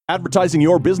Advertising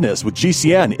your business with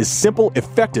GCN is simple,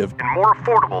 effective, and more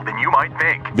affordable than you might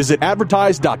think. Visit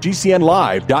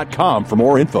advertise.gcnlive.com for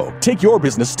more info. Take your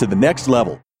business to the next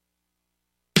level.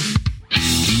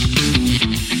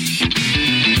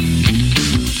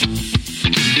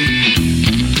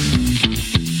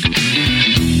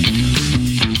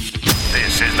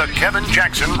 This is the Kevin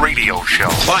Jackson Radio Show.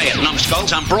 Quiet,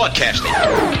 numbskulls, I'm broadcasting.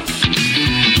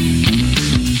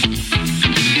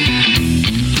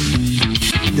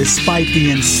 Despite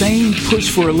the insane push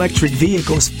for electric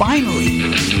vehicles, finally,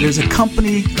 there's a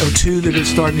company or two that are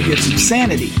starting to get some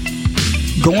sanity.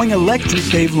 Going electric,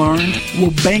 they've learned,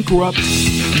 will bankrupt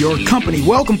your company.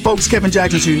 Welcome, folks. Kevin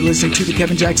Jackson. So you're listening to the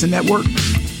Kevin Jackson Network.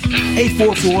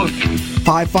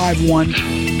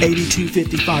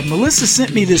 844-551-8255. Melissa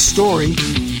sent me this story,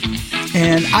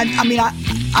 and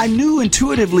I knew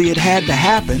intuitively it had to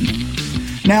happen.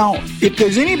 Now, if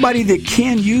there's anybody that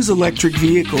can use electric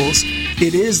vehicles,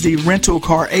 it is the rental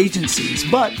car agencies.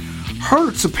 But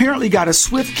Hertz apparently got a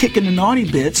swift kick in the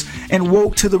naughty bits and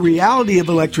woke to the reality of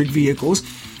electric vehicles.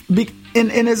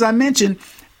 And as I mentioned,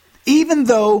 even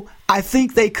though I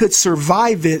think they could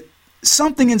survive it,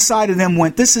 something inside of them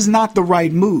went, this is not the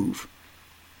right move.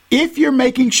 If you're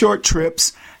making short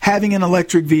trips, having an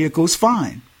electric vehicle is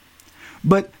fine.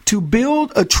 But to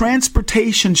build a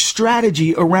transportation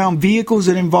strategy around vehicles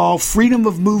that involve freedom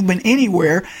of movement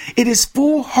anywhere, it is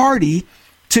foolhardy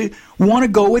to want to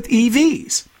go with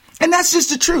EVs. And that's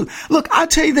just the truth. Look, I'll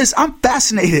tell you this. I'm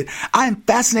fascinated. I am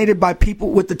fascinated by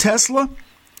people with the Tesla.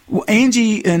 Well,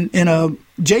 Angie and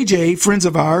JJ, friends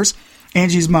of ours.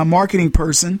 Angie's my marketing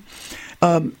person.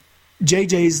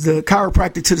 JJ's the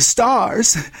chiropractic to the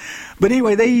stars. But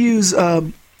anyway, they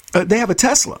have a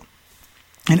Tesla.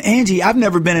 And Angie, I've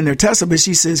never been in their Tesla, but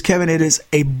she says, Kevin, it is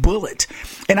a bullet.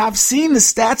 And I've seen the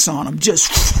stats on them.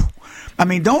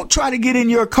 Don't try to get in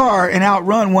your car and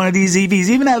outrun one of these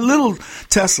EVs. Even that little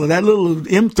Tesla, that little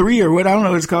M3 or what, I don't know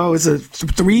what it's called. It's a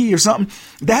 3 or something.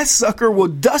 That sucker will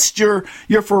dust your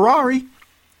Ferrari.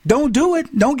 Don't do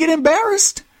it. Don't get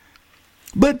embarrassed.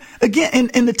 But again,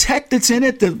 and the tech that's in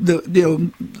it,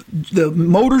 the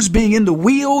motors being in the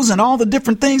wheels and all the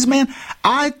different things, man,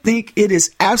 I think it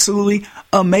is absolutely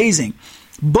amazing.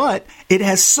 But it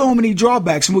has so many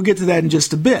drawbacks, and we'll get to that in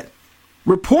just a bit.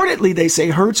 Reportedly, they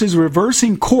say Hertz is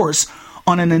reversing course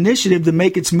on an initiative to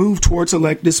make its move towards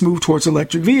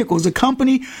electric vehicles. The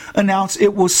company announced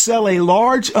it will sell a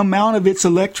large amount of its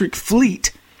electric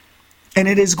fleet, and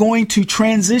it is going to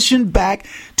transition back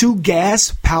to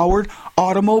gas-powered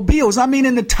automobiles. I mean,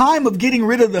 in the time of getting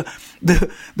rid of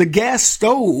the gas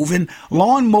stove and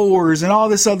lawnmowers and all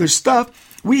this other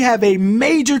stuff, we have a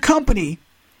major company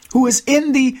who is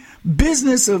in the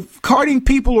business of carting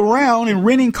people around and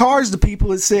renting cars to people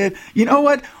that said, you know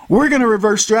what, we're going to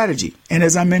reverse strategy. And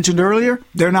as I mentioned earlier,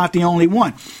 they're not the only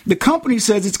one. The company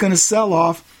says it's going to sell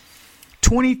off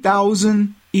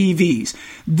 20,000 EVs.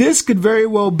 This could very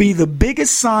well be the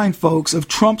biggest sign, folks, of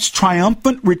Trump's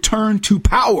triumphant return to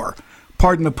power.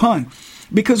 Pardon the pun.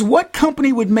 Because what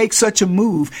company would make such a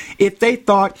move if they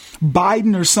thought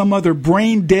Biden or some other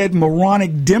brain-dead,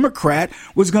 moronic Democrat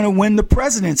was going to win the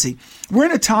presidency? We're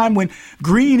in a time when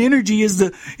green energy is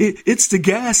it's the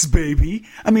gas, baby.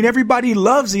 I mean, everybody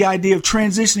loves the idea of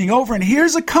transitioning over. And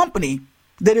here's a company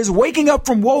that is waking up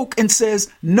from woke and says,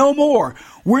 no more.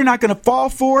 We're not going to fall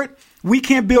for it. We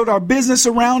can't build our business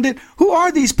around it. Who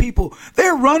are these people?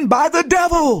 They're run by the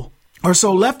devil. Or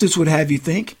so leftists would have you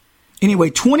think.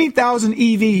 Anyway, 20,000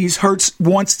 EVs Hertz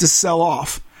wants to sell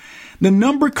off. The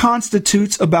number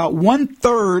constitutes about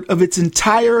 1/3 of its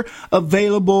entire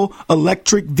available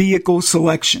electric vehicle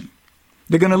selection.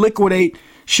 They're going to liquidate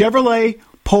Chevrolet,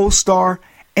 Polestar,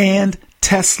 and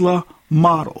Tesla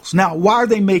models. Now, why are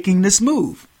they making this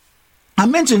move? I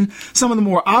mentioned some of the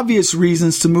more obvious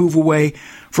reasons to move away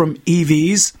from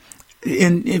EVs.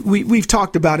 And we've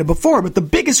talked about it before, but the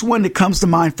biggest one that comes to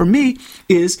mind for me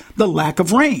is the lack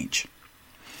of range.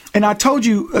 And I told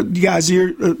you guys here,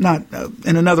 in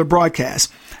another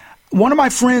broadcast, one of my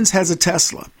friends has a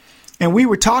Tesla, and we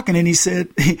were talking, and he said,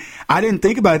 I didn't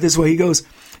think about it this way. He goes,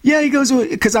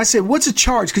 because I said, what's a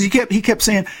charge? Because he kept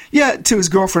saying, to his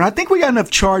girlfriend, I think we got enough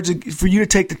charge for you to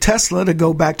take the Tesla to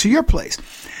go back to your place.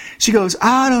 She goes,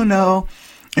 I don't know,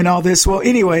 and all this. Well,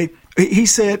 anyway, he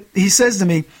says to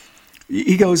me,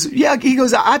 he goes,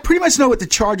 I pretty much know what the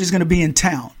charge is going to be in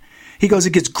town. He goes,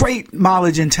 it gets great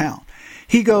mileage in town.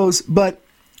 He goes, but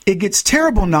it gets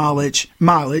terrible mileage.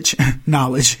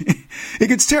 It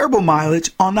gets terrible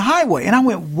mileage on the highway. And I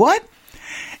went, what?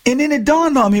 And then it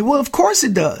dawned on me, well, of course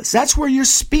it does. That's where you're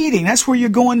speeding. That's where you're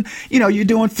going, you're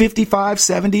doing 55,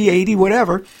 70, 80,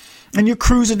 whatever. and you're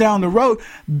cruising down the road,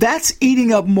 that's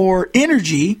eating up more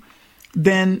energy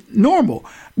than normal.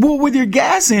 Well, with your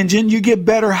gas engine, you get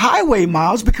better highway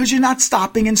miles because you're not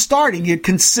stopping and starting. You're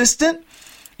consistent.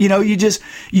 You know,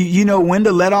 you know when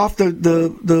to let off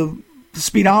the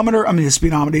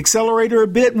accelerator a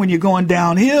bit when you're going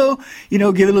downhill, you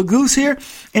know, give it a little goose here,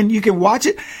 and you can watch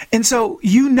it. And so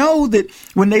you know that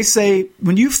when they say,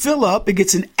 when you fill up, it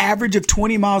gets an average of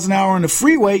 20 miles an hour on the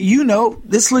freeway, you know,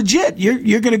 this legit.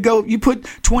 You're going to go, you put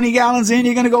 20 gallons in,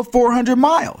 you're going to go 400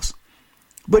 miles.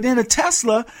 But in a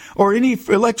Tesla or any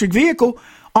electric vehicle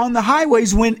on the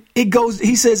highways, when it goes,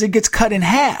 he says it gets cut in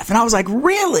half. And I was like,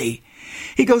 really?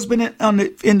 He goes, but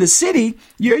in the city,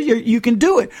 you can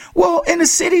do it. Well, in the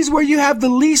cities where you have the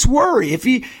least worry, if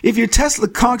your Tesla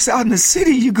conks out in the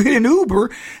city, you get an Uber,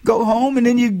 go home, and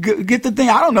then you get the thing.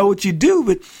 I don't know what you do,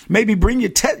 but maybe bring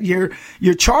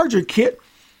your charger kit.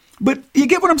 But you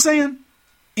get what I'm saying?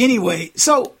 Anyway,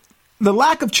 so the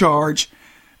lack of charge,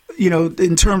 you know,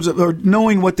 in terms of or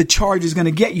knowing what the charge is going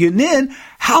to get you, and then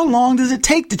how long does it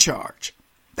take to charge?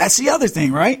 That's the other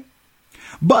thing, right?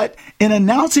 But in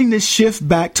announcing this shift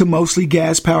back to mostly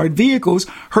gas-powered vehicles,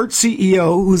 Hertz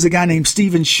CEO, who's a guy named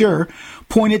Steven Scher,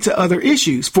 pointed to other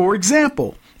issues. For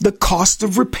example, the cost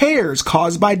of repairs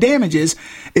caused by damages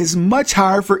is much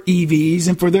higher for EVs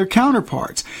and for their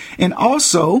counterparts. And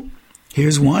also,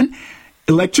 here's one,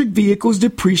 electric vehicles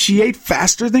depreciate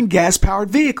faster than gas-powered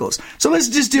vehicles. So let's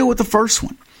just deal with the first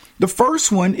one. The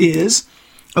first one is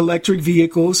electric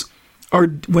vehicles are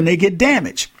when they get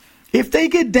damaged. If they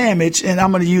get damaged, and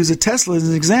I'm going to use a Tesla as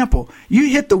an example, you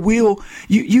hit the wheel,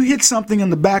 you hit something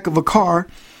in the back of a car,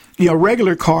 you know,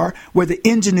 regular car, where the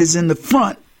engine is in the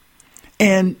front,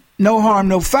 and no harm,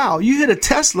 no foul. You hit a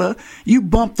Tesla, you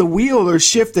bump the wheel or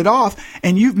shift it off,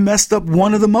 and you've messed up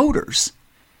one of the motors.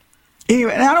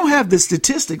 Anyway, and I don't have the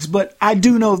statistics, but I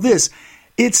do know this.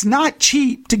 It's not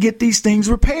cheap to get these things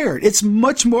repaired. It's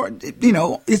much more, you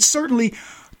know, it's certainly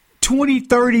 20,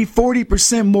 30,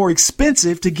 40% more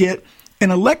expensive to get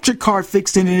an electric car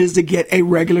fixed than it is to get a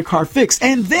regular car fixed.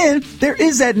 And then there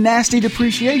is that nasty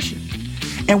depreciation.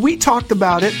 And we talked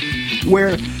about it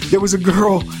where there was a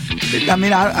girl, I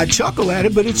mean, I chuckle at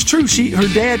it, but it's true.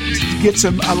 Her dad gets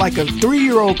like a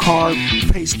 3-year-old car,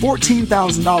 pays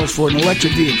 $14,000 for an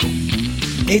electric vehicle.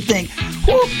 They think,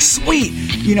 whoop, sweet.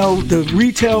 You know, the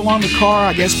retail on the car,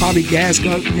 I guess probably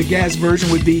the gas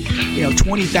version would be, you know,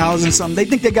 $20,000 something. They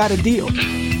think they got a deal.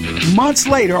 Months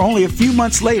later, only a few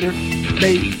months later,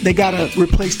 they got to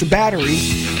replace the battery,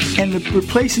 and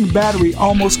replacing the battery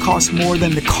almost costs more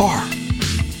than the car.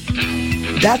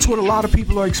 That's what a lot of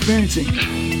people are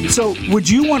experiencing. So would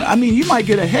you want, I mean, you might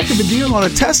get a heck of a deal on a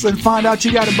Tesla and find out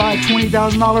you got to buy a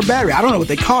 $20,000 battery. I don't know what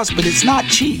they cost, but it's not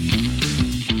cheap.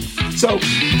 So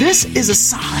this is a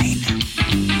sign.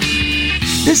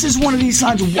 This is one of these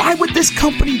signs. Why would this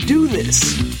company do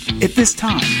this at this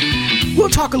time? We'll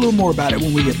talk a little more about it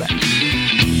when we get back.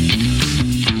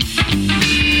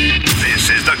 This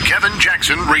is the Kevin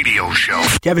Jackson Radio Show.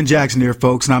 Kevin Jackson here,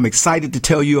 folks, and I'm excited to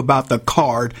tell you about the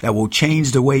card that will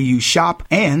change the way you shop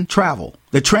and travel.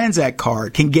 The Transact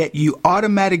card can get you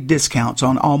automatic discounts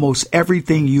on almost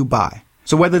everything you buy.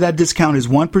 So whether that discount is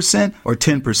 1% or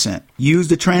 10%, use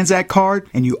the Transact card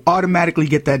and you automatically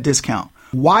get that discount.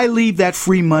 Why leave that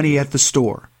free money at the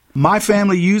store? My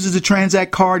family uses the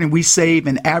Transact card and we save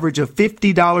an average of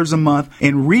 $50 a month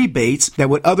in rebates that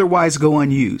would otherwise go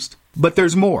unused. But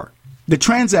there's more. The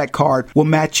Transact card will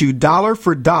match you dollar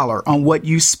for dollar on what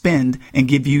you spend and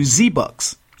give you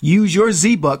Z-Bucks. Use your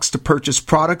Z-Bucks to purchase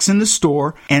products in the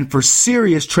store and for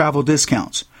serious travel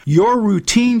discounts. Your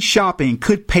routine shopping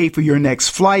could pay for your next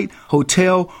flight,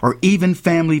 hotel, or even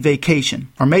family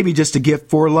vacation, or maybe just a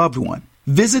gift for a loved one.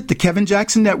 Visit the Kevin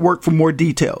Jackson Network for more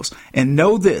details. And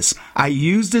know this, I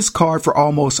use this card for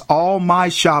almost all my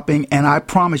shopping, and I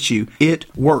promise you, it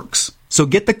works. So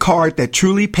get the card that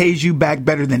truly pays you back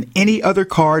better than any other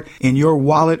card in your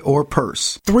wallet or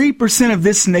purse. 3% of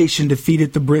this nation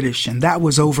defeated the British, and that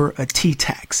was over a tea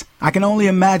tax. I can only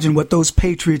imagine what those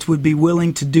patriots would be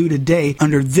willing to do today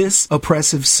under this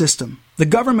oppressive system. The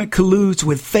government colludes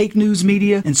with fake news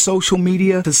media and social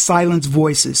media to silence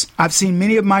voices. I've seen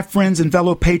many of my friends and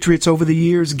fellow patriots over the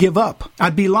years give up.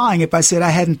 I'd be lying if I said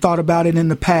I hadn't thought about it in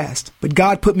the past. But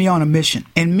God put me on a mission,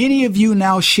 and many of you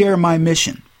now share my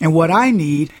mission. And what I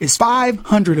need is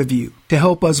 500 of you to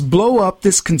help us blow up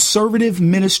this conservative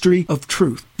ministry of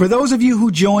truth. For those of you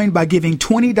who join by giving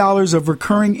 $20 of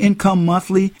recurring income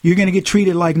monthly, you're going to get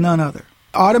treated like none other.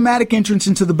 Automatic entrance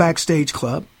into the Backstage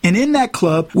Club. And in that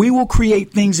club, we will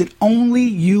create things that only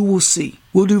you will see.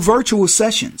 We'll do virtual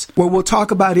sessions where we'll talk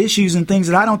about issues and things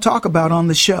that I don't talk about on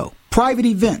the show. Private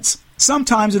events,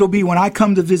 Sometimes it'll be when I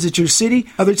come to visit your city.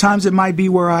 Other times it might be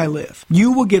where I live.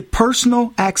 You will get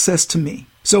personal access to me.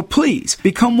 So please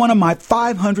become one of my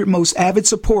 500 most avid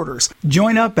supporters.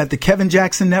 Join up at the Kevin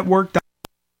Jackson Network.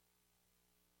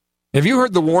 Have you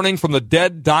heard the warning from the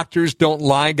dead doctors don't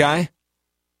lie guy?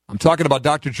 I'm talking about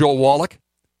Dr. Joel Wallach.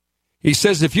 He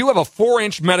says if you have a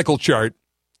 4-inch medical chart,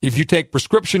 if you take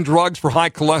prescription drugs for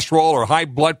high cholesterol or high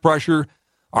blood pressure,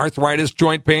 arthritis,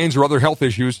 joint pains, or other health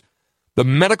issues, the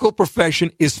medical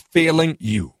profession is failing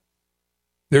you.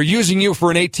 They're using you for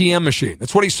an ATM machine.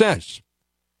 That's what he says.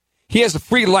 He has a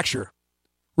free lecture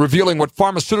revealing what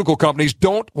pharmaceutical companies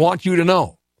don't want you to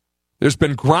know. There's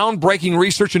been groundbreaking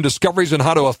research and discoveries on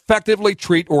how to effectively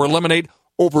treat or eliminate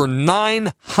over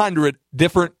 900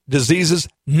 different diseases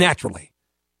naturally.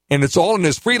 And it's all in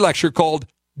his free lecture called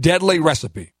Deadly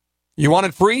Recipe. You want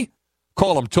it free?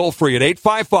 Call him toll free at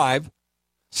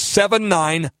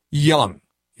 855-79-YOUNG.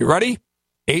 You ready?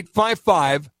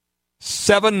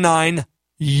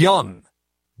 855-79-YOUNG.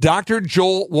 Dr.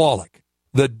 Joel Wallach,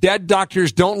 the dead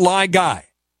doctors don't lie guy,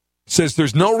 says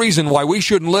there's no reason why we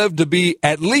shouldn't live to be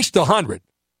at least 100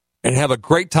 and have a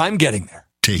great time getting there.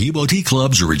 Tahibo Tea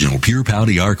Club's original Pure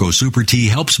Pouty Arco Super Tea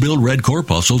helps build red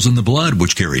corpuscles in the blood,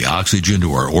 which carry oxygen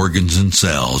to our organs and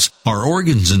cells. Our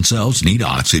organs and cells need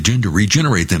oxygen to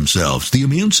regenerate themselves. The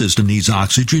immune system needs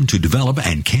oxygen to develop,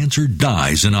 and cancer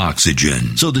dies in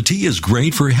oxygen. So the tea is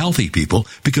great for healthy people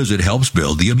because it helps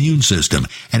build the immune system,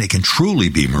 and it can truly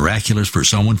be miraculous for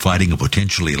someone fighting a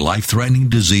potentially life-threatening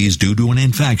disease due to an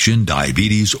infection,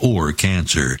 diabetes, or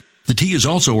cancer. The tea is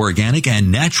also organic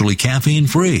and naturally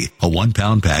caffeine-free. A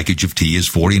 1-pound package of tea is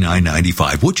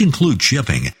 $49.95, which includes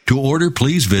shipping. To order,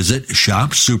 please visit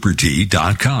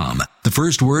shopsupertea.com. The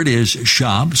first word is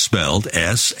shop, spelled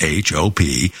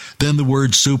S-H-O-P, then the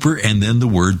word super, and then the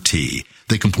word tea.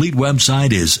 The complete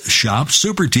website is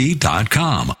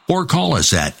shopsupertea.com, or call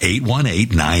us at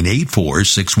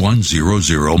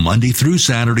 818-984-6100 Monday through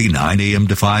Saturday, 9 a.m.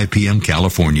 to 5 p.m.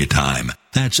 California time.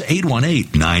 That's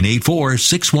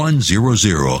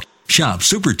 818-984-6100.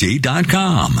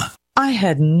 Shopsupertea.com. I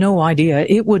had no idea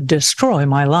it would destroy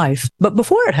my life. But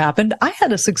before it happened, I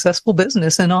had a successful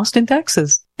business in Austin,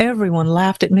 Texas. Everyone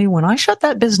laughed at me when I shut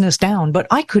that business down, but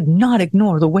I could not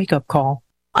ignore the wake-up call.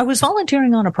 I was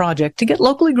volunteering on a project to get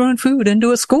locally grown food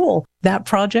into a school. That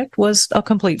project was a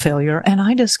complete failure, and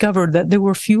I discovered that there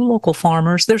were few local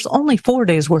farmers. There's only 4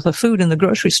 days worth of food in the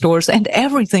grocery stores, and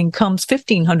everything comes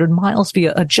 1,500 miles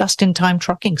via a just-in-time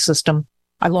trucking system.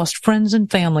 I lost friends and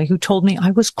family who told me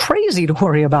I was crazy to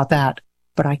worry about that,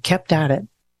 but I kept at it.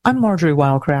 I'm Marjorie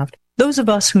Wildcraft. Those of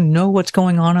us who know what's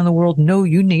going on in the world know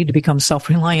you need to become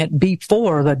self-reliant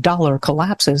before the dollar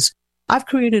collapses. I've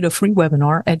created a free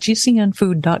webinar at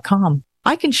gcnfood.com.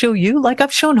 I can show you, like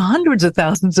I've shown hundreds of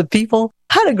thousands of people,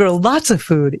 how to grow lots of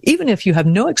food, even if you have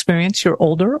no experience, you're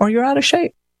older, or you're out of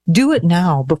shape. Do it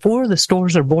now before the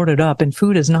stores are boarded up and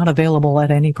food is not available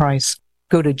at any price.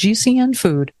 Go to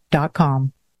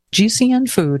gcnfood.com.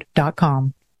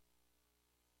 gcnfood.com.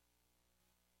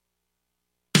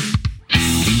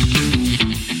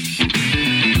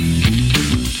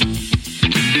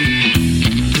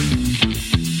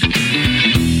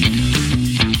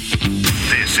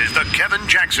 This is the Kevin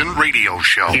Jackson Radio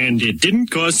Show. And it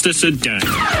didn't cost us a dime.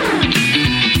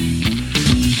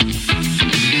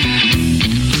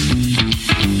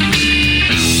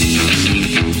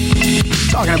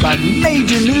 Talking about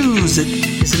major news that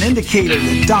is an indicator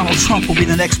that Donald Trump will be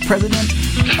the next president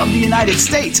of the United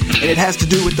States. And it has to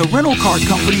do with the rental car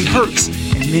company Hertz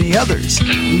and many others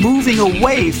moving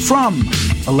away from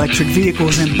electric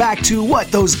vehicles and back to what?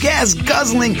 Those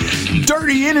gas-guzzling,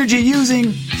 dirty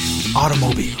energy-using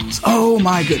automobiles. Oh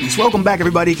my goodness. Welcome back,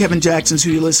 everybody. Kevin Jackson's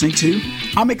who you're listening to.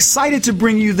 I'm excited to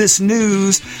bring you this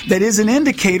news that is an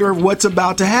indicator of what's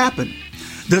about to happen.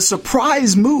 The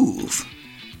surprise move,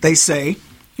 they say,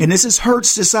 and this is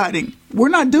Hertz deciding, we're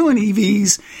not doing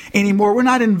EVs anymore. We're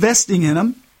not investing in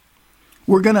them.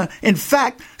 We're going to, in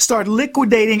fact, start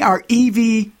liquidating our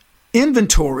EV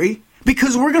inventory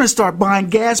because we're going to start buying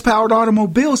gas-powered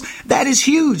automobiles. That is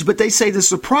huge. But they say the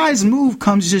surprise move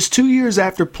comes just 2 years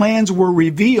after plans were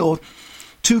revealed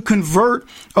to convert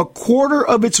a quarter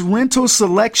of its rental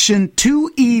selection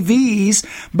to EVs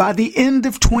by the end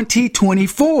of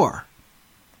 2024.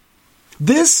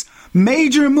 This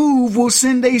major move will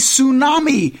send a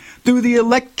tsunami through the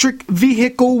electric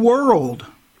vehicle world.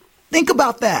 Think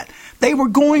about that. They were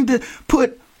going to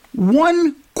put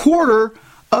 1/4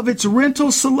 of its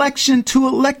rental selection to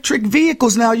electric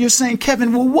vehicles. Now you're saying,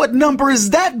 Kevin, well, what number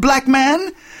is that, black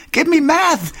man? Give me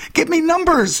math. Give me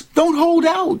numbers. Don't hold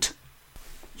out.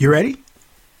 You ready?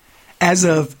 As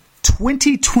of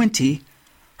 2020,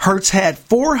 Hertz had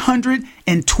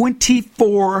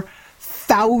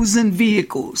 424,000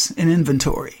 vehicles in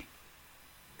inventory.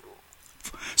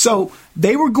 So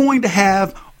they were going to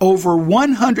have over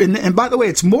 100. And by the way,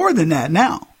 it's more than that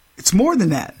now. It's more than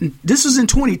that. This was in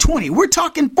 2020. We're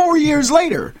talking 4 years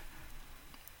later.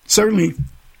 Certainly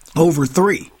over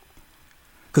 3,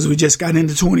 because we just got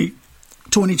into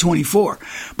 2024.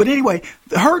 But anyway,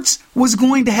 Hertz was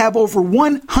going to have over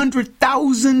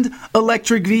 100,000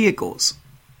 electric vehicles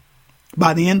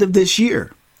by the end of this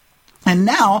year. And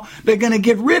now they're going to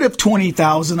get rid of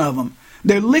 20,000 of them.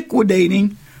 They're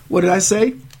liquidating, what did I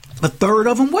say? A third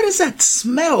of them. What is that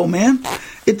smell, man?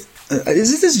 Is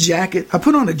it this jacket? I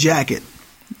put on a jacket,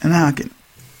 and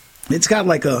it's got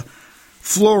like a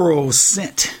floral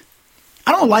scent.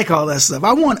 I don't like all that stuff.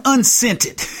 I want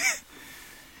unscented.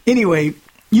 Anyway,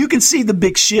 you can see the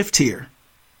big shift here.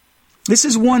 This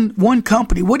is one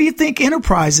company. What do you think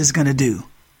Enterprise is going to do?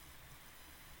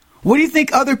 What do you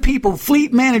think other people,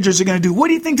 fleet managers, are going to do? What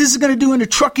do you think this is going to do in the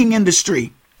trucking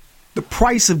industry? The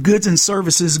price of goods and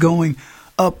services going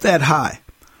up that high.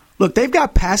 Look, they've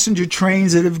got passenger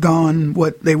trains that have gone,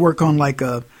 they work on like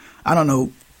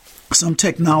some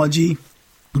technology,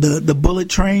 the bullet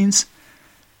trains.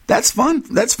 That's fun.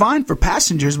 That's fine for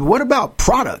passengers. But what about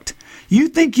product? You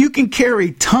think you can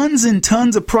carry tons and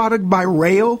tons of product by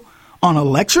rail on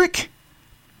electric?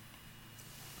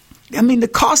 I mean, the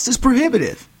cost is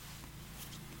prohibitive.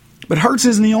 But Hertz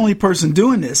isn't the only person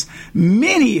doing this.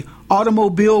 Many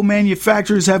automobile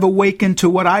manufacturers have awakened to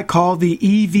what I call the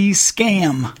EV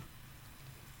scam.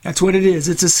 That's what it is.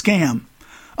 It's a scam,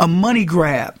 a money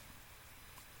grab.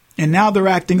 And now they're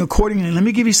acting accordingly. Let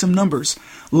me give you some numbers.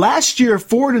 Last year,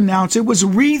 Ford announced it was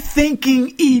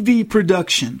rethinking EV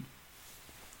production.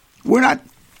 We're not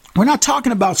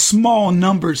talking about small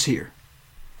numbers here.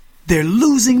 They're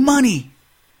losing money,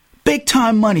 big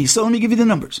time money. So let me give you the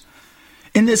numbers.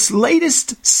 In this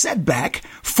latest setback,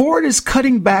 Ford is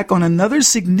cutting back on another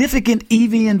significant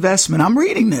EV investment. I'm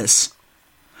reading this.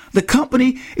 The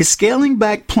company is scaling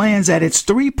back plans at its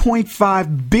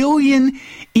 $3.5 billion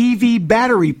EV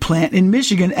battery plant in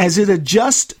Michigan as it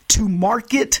adjusts to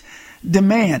market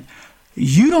demand.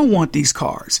 You don't want these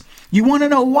cars. You want to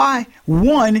know why?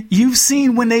 One, you've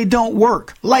seen when they don't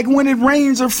work, like when it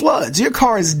rains or floods. Your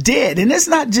car is dead, and it's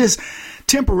not just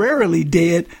temporarily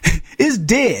dead. It's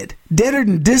dead, deader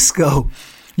than disco.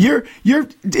 Your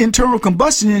internal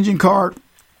combustion engine car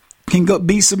can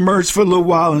be submerged for a little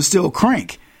while and still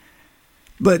crank.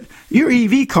 But your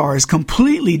EV car is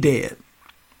completely dead.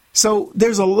 So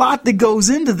there's a lot that goes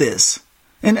into this.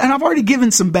 And I've already given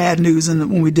some bad news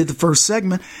when we did the first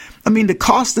segment. I mean, the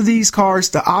cost of these cars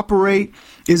to operate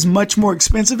is much more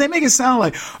expensive. They make it sound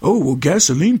like, oh, well,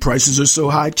 gasoline prices are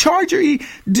so high. Do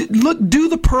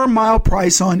the per mile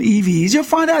price on EVs. You'll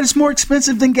find out it's more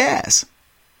expensive than gas.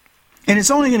 And it's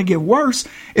only going to get worse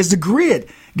as the grid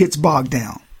gets bogged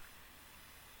down.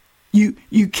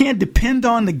 You can't depend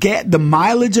on the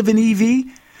mileage of an EV.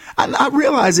 I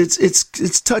realize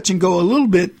it's touch and go a little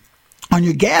bit on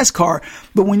your gas car,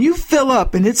 but when you fill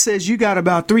up and it says you got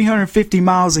about 350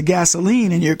 miles of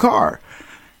gasoline in your car,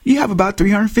 you have about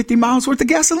 350 miles worth of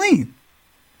gasoline.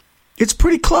 It's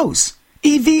pretty close.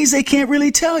 EVs, they can't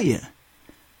really tell you.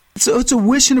 So it's a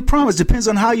wish and a promise. Depends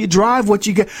on how you drive, what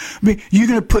you get. I mean,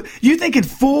 you think in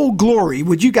full glory,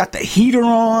 would you got the heater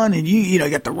on and you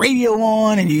got the radio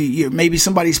on and you maybe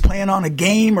somebody's playing on a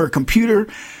game or a computer,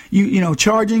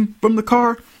 charging from the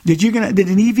car. Did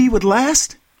an EV would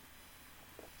last?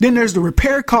 Then there's the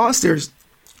repair cost, there's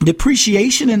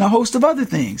depreciation and a host of other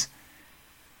things.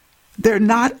 They're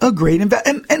not a great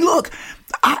investment. And look,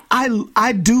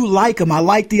 I do like them. I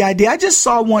like the idea. I just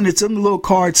saw one that's in the little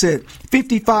card said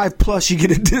 55 plus, you get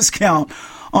a discount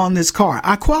on this car.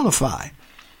 I qualify.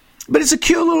 But it's a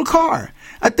cute little car.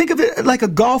 I think of it like a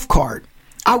golf cart.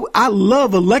 I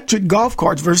love electric golf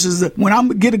carts versus when I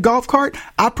get a golf cart,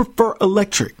 I prefer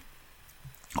electric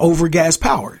over gas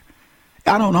powered.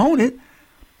 I don't own it.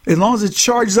 As long as it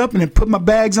charges up and it put my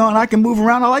bags on, I can move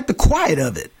around. I like the quiet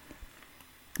of it.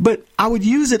 But I would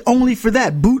use it only for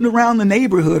that, booting around the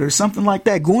neighborhood or something like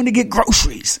that, going to get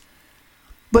groceries.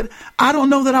 But I don't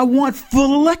know that I want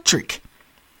full electric.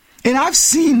 And I've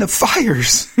seen the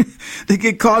fires that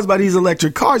get caused by these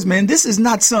electric cars, man. This is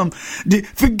not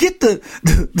forget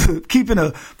the keeping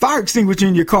a fire extinguisher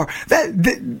in your car.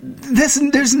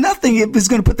 There's nothing that's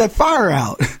going to put that fire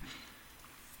out.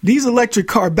 These electric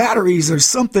car batteries are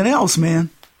something else,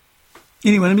 man.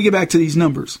 Anyway, let me get back to these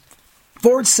numbers.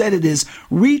 Ford said it is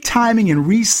retiming and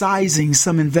resizing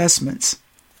some investments.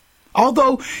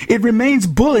 Although it remains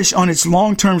bullish on its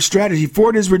long-term strategy,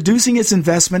 Ford is reducing its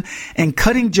investment and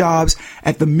cutting jobs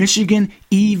at the Michigan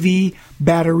EV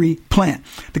battery plant.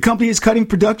 The company is cutting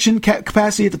production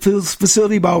capacity at the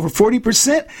facility by over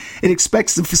 40%. It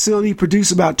expects the facility to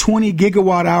produce about 20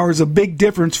 gigawatt hours, a big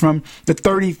difference from the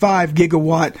 35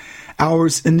 gigawatt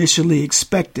hours initially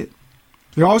expected.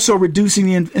 They're also reducing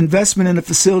the investment in the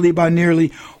facility by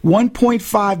nearly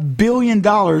 $1.5 billion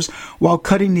while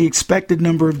cutting the expected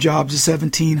number of jobs to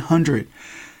 1,700.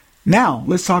 Now,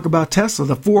 let's talk about Tesla,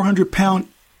 the 400-pound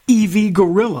EV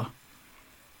gorilla.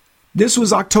 This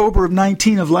was October of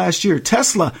 19 of last year.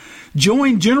 Tesla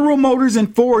joined General Motors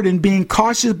and Ford in being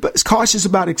cautious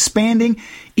about expanding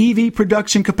EV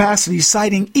production capacity,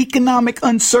 citing economic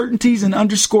uncertainties and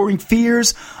underscoring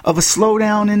fears of a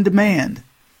slowdown in demand.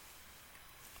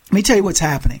 Let me tell you what's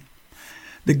happening.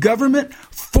 The government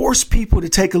forced people to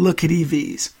take a look at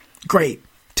EVs. Great.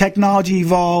 Technology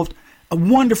evolved, a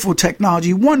wonderful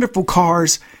technology, wonderful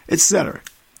cars, etc.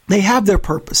 They have their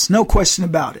purpose, no question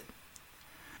about it.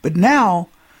 But now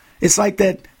it's like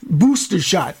that booster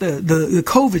shot, the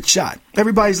COVID shot.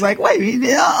 Everybody's like, wait,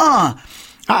 I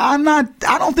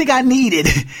don't think I need it.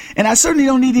 And I certainly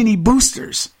don't need any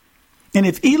boosters. And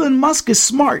if Elon Musk is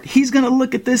smart, he's going to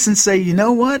look at this and say, you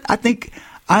know what? I think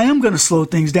I am going to slow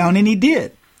things down. And he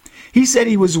did. He said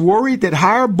he was worried that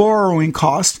higher borrowing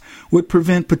costs would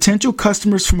prevent potential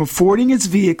customers from affording its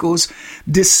vehicles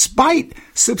despite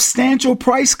substantial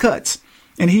price cuts.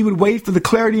 And he would wait for the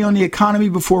clarity on the economy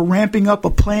before ramping up a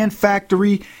planned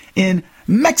factory in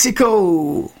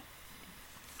Mexico.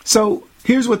 So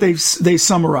here's what they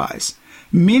summarize.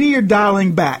 Many are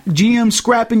dialing back. GM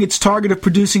scrapping its target of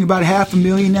producing about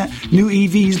 500,000 new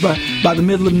EVs by the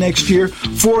middle of next year.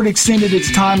 Ford extended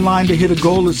its timeline to hit a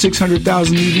goal of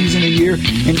 600,000 EVs in a year.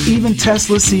 And even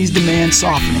Tesla sees demand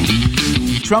softening.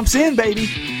 Trump's in, baby.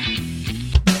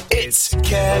 It's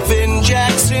Kevin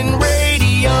Jackson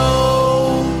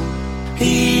Radio.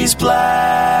 He's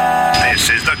black. This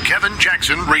is the Kevin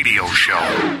Jackson Radio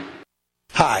Show.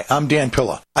 Hi, I'm Dan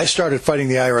Pilla. I started fighting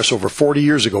the IRS over 40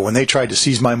 years ago when they tried to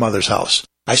seize my mother's house.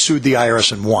 I sued the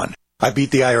IRS and won. I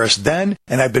beat the IRS then,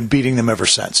 and I've been beating them ever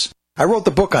since. I wrote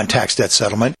the book on tax debt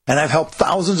settlement, and I've helped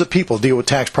thousands of people deal with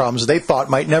tax problems they thought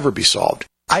might never be solved.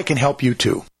 I can help you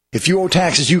too. If you owe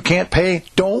taxes you can't pay,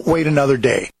 don't wait another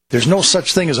day. There's no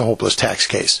such thing as a hopeless tax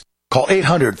case. Call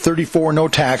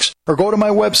 800-34-NO-TAX or go to my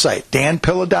website,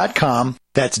 danpilla.com.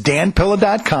 That's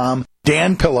danpilla.com,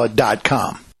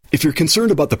 danpilla.com. If you're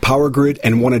concerned about the power grid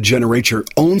and want to generate your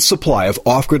own supply of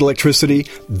off-grid electricity,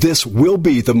 this will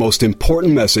be the most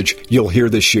important message you'll hear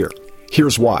this year.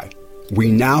 Here's why.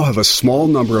 We now have a small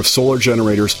number of solar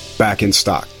generators back in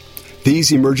stock.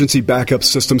 These emergency backup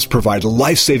systems provide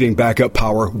life-saving backup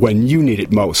power when you need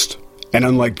it most. And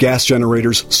unlike gas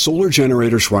generators, solar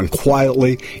generators run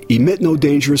quietly, emit no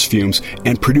dangerous fumes,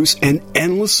 and produce an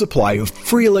endless supply of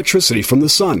free electricity from the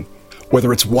sun.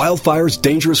 Whether it's wildfires,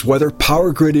 dangerous weather,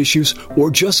 power grid issues,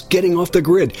 or just getting off the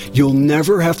grid, you'll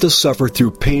never have to suffer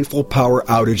through painful power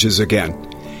outages again.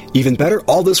 Even better,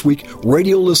 all this week,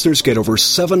 radio listeners get over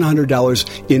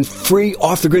 $700 in free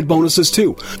off-the-grid bonuses,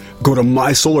 too. Go to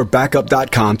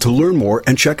mysolarbackup.com to learn more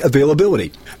and check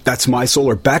availability. That's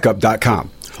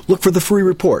mysolarbackup.com. Look for the free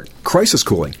report, Crisis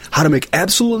Cooling, how to make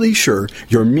absolutely sure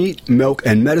your meat, milk,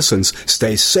 and medicines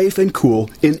stay safe and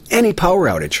cool in any power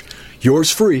outage.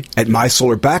 Yours free at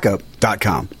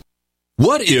mysolarbackup.com.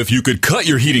 What if you could cut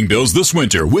your heating bills this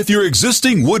winter with your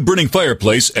existing wood-burning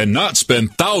fireplace and not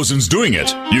spend thousands doing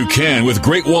it? You can with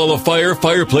Great Wall of Fire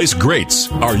fireplace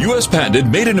grates. Our U.S.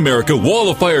 patented made-in-America Wall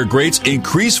of Fire grates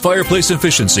increase fireplace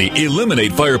efficiency,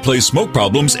 eliminate fireplace smoke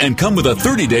problems, and come with a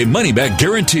 30-day money-back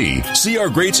guarantee. See our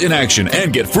grates in action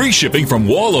and get free shipping from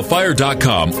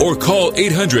walloffire.com or call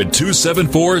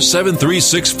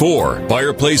 800-274-7364.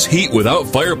 Fireplace heat without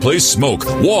fireplace smoke.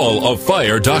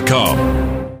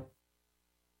 walloffire.com.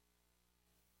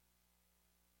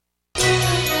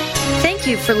 Thank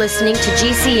you for listening to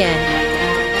GCN.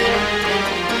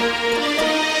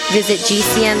 Visit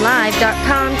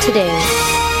GCNlive.com today.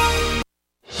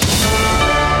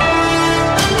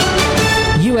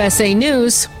 USA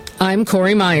News, I'm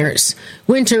Corey Myers.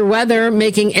 Winter weather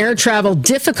making air travel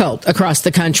difficult across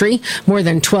the country. More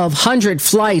than 1,200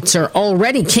 flights are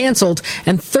already canceled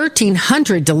and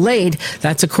 1,300 delayed.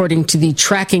 That's according to the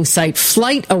tracking site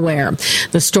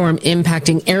FlightAware. The storm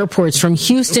impacting airports from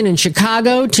Houston and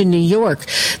Chicago to New York.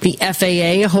 The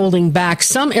FAA holding back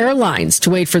some airlines to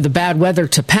wait for the bad weather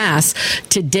to pass.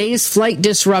 Today's flight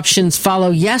disruptions follow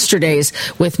yesterday's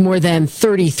with more than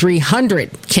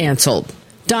 3,300 canceled.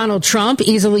 Donald Trump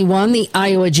easily won the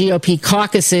Iowa GOP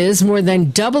caucuses, more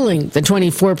than doubling the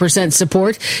 24%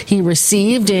 support he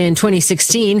received in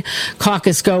 2016.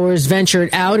 Caucus goers ventured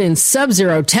out in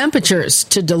sub-zero temperatures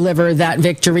to deliver that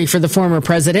victory for the former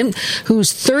president,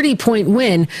 whose 30-point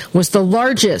win was the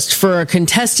largest for a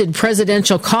contested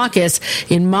presidential caucus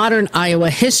in modern Iowa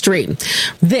history.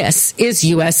 This is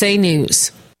USA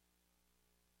News.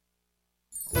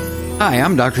 Hi,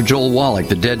 I'm Dr. Joel Wallach,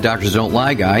 the Dead Doctors Don't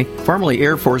Lie guy, formerly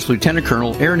Air Force Lieutenant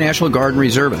Colonel, Air National Guard and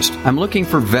Reservist. I'm looking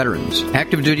for veterans,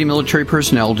 active duty military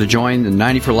personnel to join the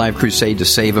 90 for Life crusade to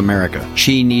save America.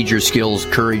 She needs your skills,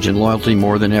 courage, and loyalty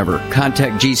more than ever.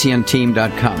 Contact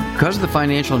GCNteam.com. Because of the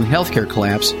financial and healthcare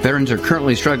collapse, veterans are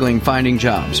currently struggling finding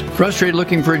jobs. Frustrated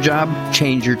looking for a job?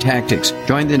 Change your tactics.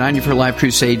 Join the 90 for Life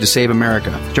crusade to save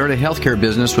America. Start a healthcare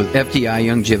business with FDI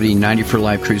Youngevity 90 for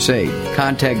Life crusade.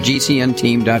 Contact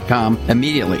GCNteam.com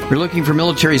immediately. We're looking for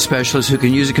military specialists who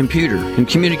can use a computer and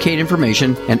communicate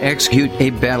information and execute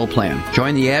a battle plan.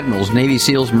 Join the admirals, Navy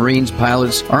SEALs, Marines,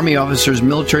 pilots, Army officers,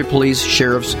 military police,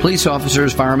 sheriffs, police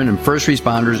officers, firemen, and first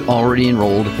responders already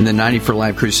enrolled in the 90 for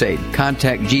Life crusade.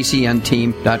 Contact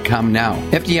GCNteam.com now.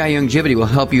 FDI Youngevity will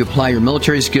help you apply your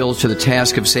military skills to the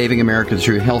task of saving America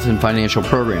through health and financial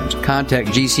programs. Contact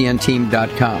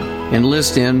GCNteam.com.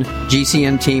 Enlist in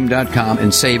GCNteam.com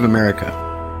and save America.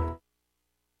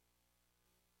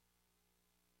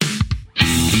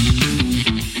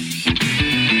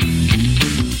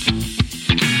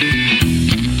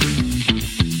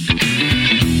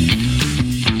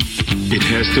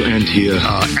 To end here.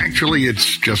 Actually,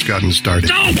 it's just gotten started.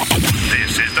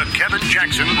 This is the Kevin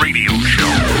Jackson Radio Show.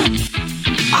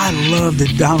 I love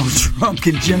that Donald Trump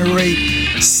can generate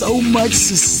so much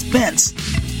suspense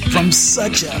from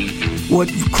such a, what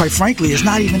quite frankly is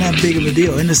not even that big of a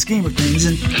deal in the scheme of things,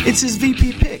 and it's his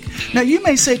VP pick. Now, you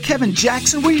may say, Kevin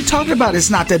Jackson, what are you talking about? It's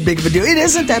not that big of a deal. It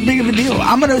isn't that big of a deal.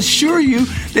 I'm going to assure you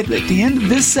that at the end of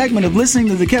this segment of listening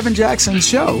to the Kevin Jackson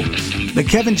Show, the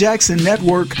Kevin Jackson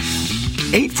Network,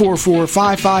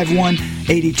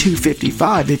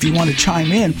 844-551-8255 if you want to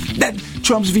chime in. That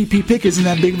Trump's VP pick isn't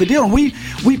that big of a deal. And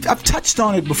I've touched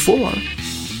on it before,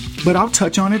 but I'll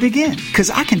touch on it again because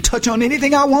I can touch on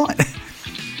anything I want.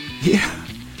 Yeah.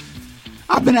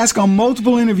 I've been asked on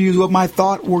multiple interviews what my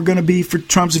thought were going to be for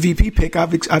Trump's VP pick.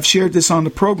 I've shared this on the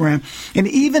program. And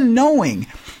even knowing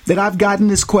that I've gotten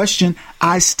this question,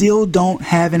 I still don't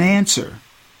have an answer.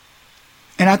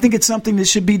 And I think it's something that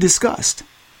should be discussed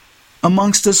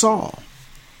amongst us all.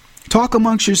 Talk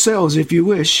amongst yourselves if you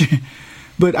wish.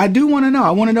 But I do want to know. I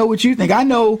want to know what you think. I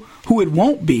know who it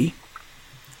won't be.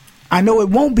 I know it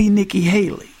won't be Nikki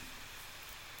Haley.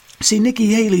 See,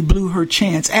 Nikki Haley blew her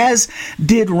chance, as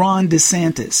did Ron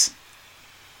DeSantis.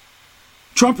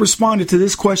 Trump responded to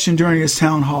this question during his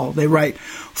town hall. They write,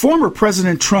 former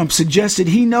President Trump suggested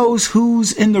he knows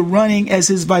who's in the running as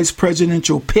his vice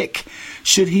presidential pick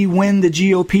should he win the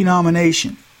GOP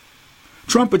nomination.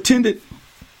 Trump attended,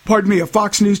 a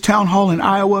Fox News town hall in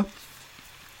Iowa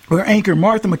where anchor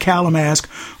Martha McCallum asked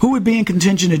who would be in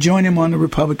contention to join him on the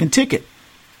Republican ticket.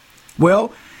 Well,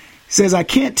 he says, I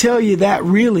can't tell you that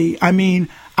really. I mean,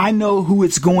 I know who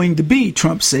it's going to be,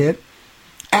 Trump said.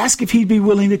 Asked if he'd be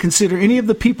willing to consider any of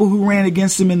the people who ran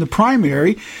against him in the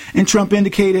primary, and Trump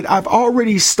indicated, I've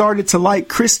already started to like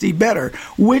Christie better,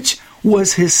 which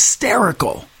was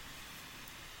hysterical.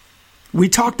 We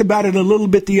talked about it a little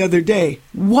bit the other day.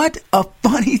 What a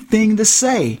funny thing to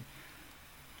say.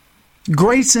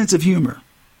 Great sense of humor.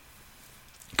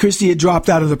 Christie had dropped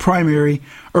out of the primary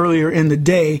earlier in the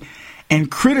day and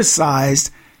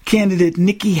criticized candidate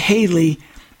Nikki Haley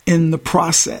in the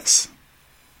process.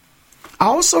 I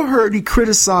also heard he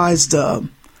criticized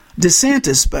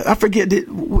DeSantis, but I forget, did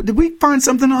we find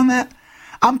something on that?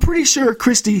 I'm pretty sure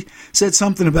Christie said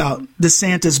something about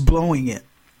DeSantis blowing it.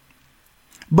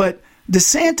 But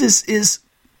DeSantis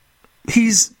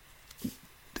he's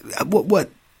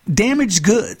damaged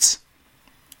goods.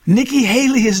 Nikki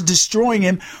Haley is destroying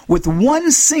him with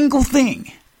one single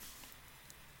thing.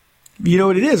 You know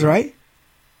what it is, right?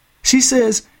 She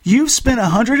says, you've spent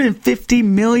 $150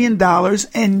 million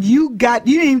and you didn't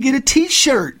even get a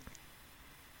t-shirt.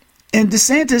 And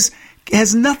DeSantis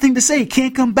has nothing to say. He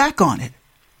can't come back on it.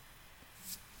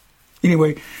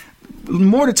 Anyway,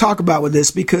 more to talk about with this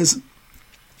because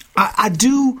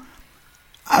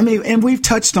and we've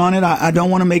touched on it. I don't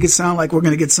want to make it sound like we're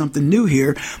going to get something new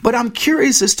here, but I'm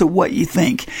curious as to what you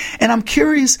think. And I'm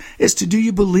curious as to, do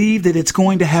you believe that it's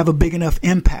going to have a big enough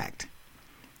impact?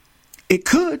 It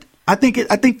could. I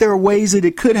think there are ways that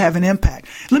it could have an impact.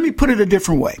 Let me put it a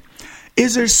different way.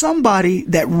 Is there somebody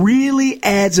that really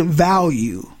adds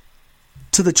value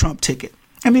to the Trump ticket?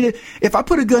 I mean, if I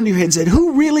put a gun to your head and said,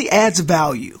 who really adds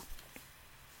value?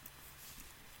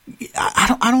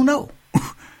 I don't know.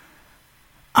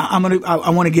 I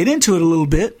want to get into it a little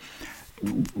bit.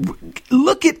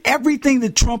 Look at everything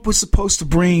that Trump was supposed to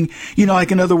bring. You know,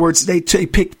 like in other words, they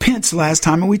picked Pence last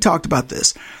time, and we talked about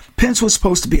this. Pence was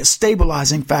supposed to be a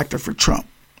stabilizing factor for Trump,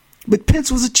 but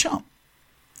Pence was a chump.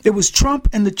 It was Trump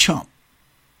and the chump.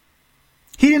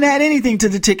 He didn't add anything to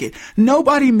the ticket.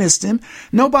 Nobody missed him.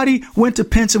 Nobody went to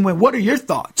Pence and went, what are your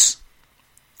thoughts?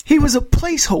 He was a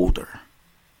placeholder.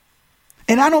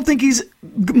 And I don't think he's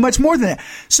much more than that.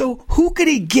 So who could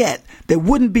he get that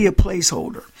wouldn't be a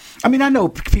placeholder? I mean, I know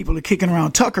people are kicking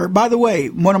around Tucker. By the way,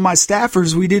 one of my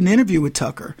staffers, we did an interview with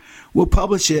Tucker. We'll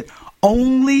publish it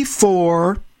only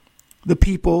for the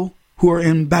people who are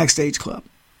in Backstage Club.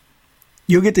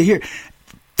 You'll get to hear.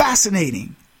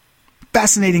 Fascinating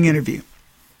interview.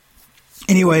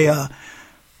 Anyway,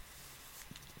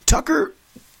 Tucker,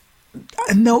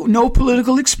 no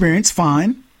political experience,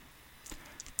 fine.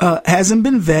 Hasn't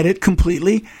been vetted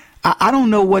completely. I don't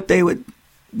know what they would,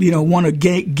 want to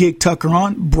gig Tucker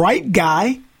on. Bright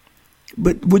guy,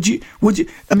 but would you?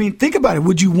 I mean, think about it.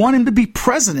 Would you want him to be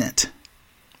president?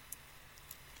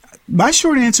 My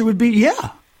short answer would be,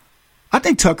 yeah. I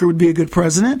think Tucker would be a good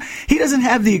president. He doesn't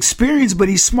have the experience, but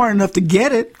he's smart enough to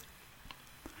get it.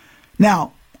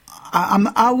 Now, I'm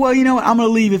going to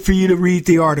leave it for you to read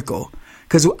the article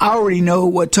because I already know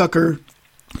what Tucker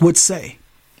would say.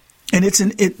 And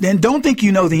and don't think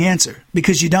you know the answer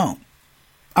because you don't.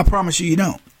 I promise you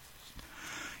don't.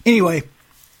 Anyway,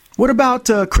 what about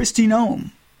Kristi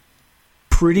Noem?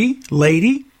 Pretty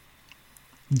lady,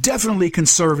 definitely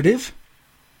conservative.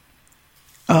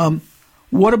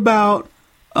 What about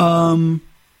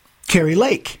Carrie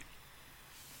Lake?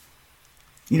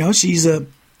 She's a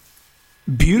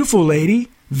beautiful lady,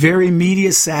 very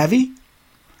media savvy,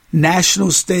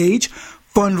 national stage,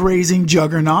 fundraising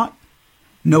juggernaut.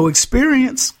 No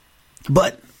experience,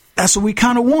 but that's what we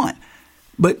kind of want.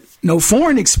 But no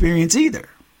foreign experience either.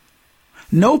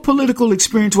 No political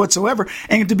experience whatsoever.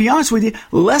 And to be honest with you,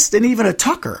 less than even a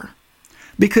Tucker,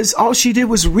 because all she did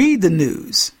was read the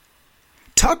news.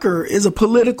 Tucker is a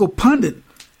political pundit.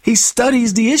 He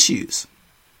studies the issues.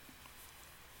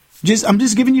 I'm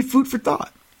just giving you food for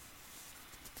thought.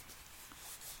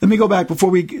 Let me go back before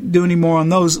we do any more on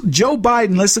those. Joe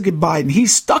Biden, let's look at Biden.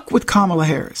 He's stuck with Kamala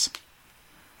Harris.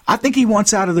 I think he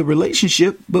wants out of the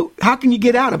relationship, but how can you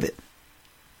get out of it?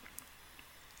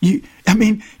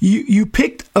 You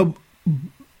picked a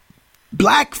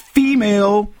black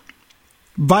female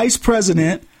vice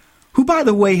president who, by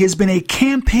the way, has been a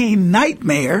campaign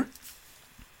nightmare,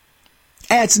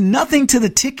 adds nothing to the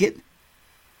ticket.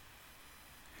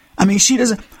 I mean, she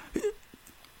doesn't,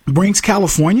 brings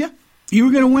California. You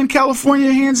were going to win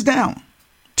California hands down.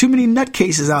 Too many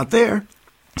nutcases out there.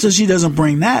 So she doesn't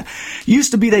bring that.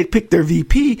 Used to be they picked their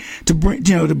VP to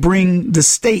bring the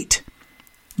state,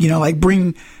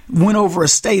 win over a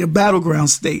state, a battleground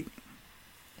state.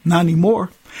 Not anymore.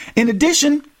 In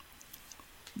addition,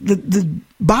 the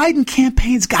Biden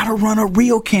campaign's got to run a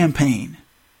real campaign.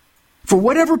 For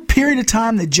whatever period of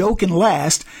time the Joe can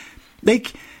last, they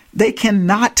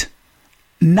cannot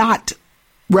not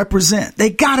represent. They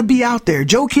got to be out there.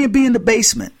 Joe can't be in the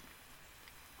basement.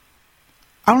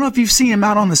 I don't know if you've seen him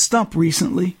out on the stump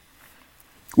recently,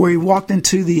 where he walked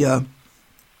into the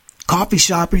coffee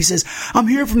shop and he says, I'm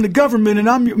here from the government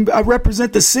and I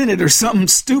represent the Senate or something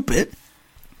stupid.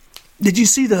 Did you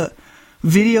see the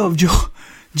video of Joe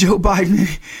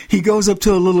Biden? He goes up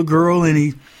to a little girl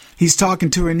and he's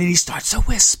talking to her and then he starts to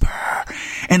whisper.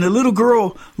 And the little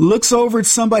girl looks over at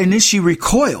somebody and then she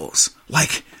recoils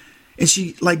and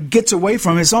she gets away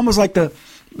from it. It's almost like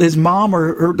his mom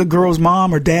or the girl's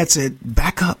mom or dad said,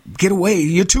 back up, get away,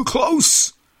 you're too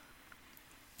close.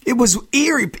 It was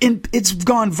eerie, and it's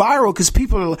gone viral because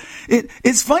people are,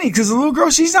 it's funny because the little girl,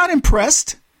 she's not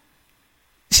impressed.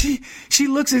 She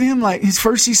looks at him like,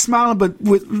 first she's smiling, but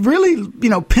with really,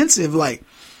 pensive, like,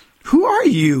 who are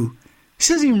you?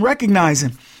 She doesn't even recognize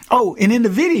him. Oh, and in the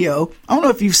video, I don't know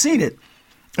if you've seen it,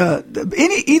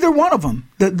 either one of them,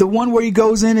 the one where he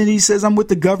goes in and he says, I'm with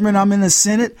the government, I'm in the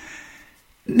Senate.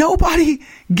 Nobody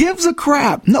gives a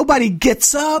crap. Nobody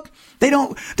gets up. They're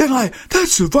like,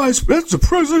 that's the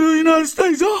president of the United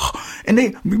States. Oh, and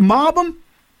they mob him.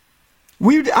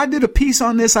 I did a piece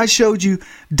on this. I showed you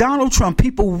Donald Trump,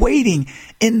 people waiting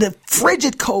in the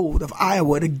frigid cold of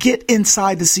Iowa to get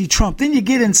inside to see Trump. Then you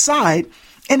get inside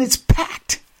and it's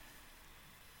packed.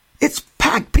 It's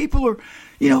packed. People are,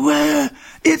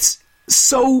 it's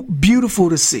so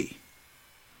beautiful to see.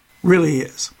 Really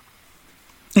is.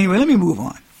 Anyway, let me move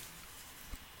on.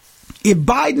 If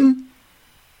Biden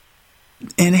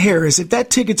and Harris, if that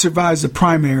ticket survives the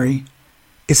primary,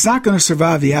 it's not going to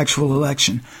survive the actual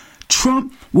election.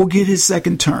 Trump will get his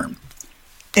second term.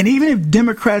 And even if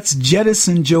Democrats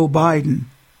jettison Joe Biden,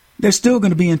 they're still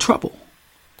going to be in trouble.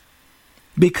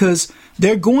 Because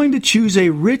they're going to choose a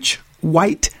rich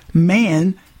white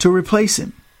man to replace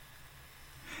him.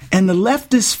 And the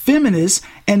leftist feminists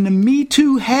and the Me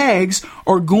Too hags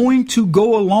are going to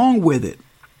go along with it.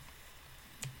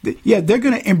 Yeah, they're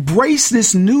going to embrace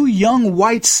this new young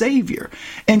white savior.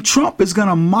 And Trump is going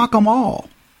to mock them all.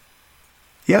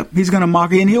 Yep, he's going to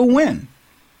mock it and he'll win.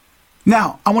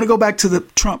 Now, I want to go back to the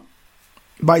Trump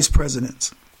vice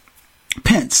presidents.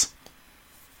 Pence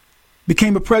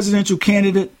became a presidential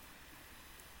candidate.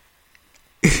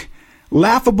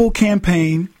 Laughable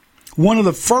campaign. One of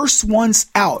the first ones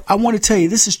out. I want to tell you,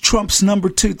 this is Trump's number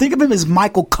 2. Think of him as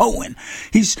Michael Cohen.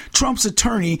 He's Trump's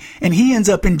attorney, and he ends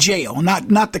up in jail,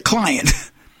 not the client.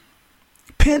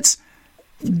 Pence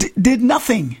did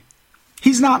nothing.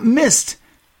 He's not missed.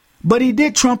 But he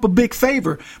did Trump a big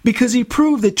favor because he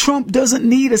proved that Trump doesn't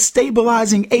need a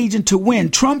stabilizing agent to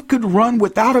win. Trump could run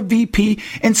without a VP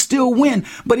and still win,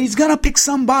 but he's going to pick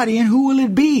somebody, and who will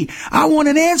it be? I want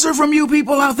an answer from you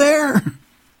people out there.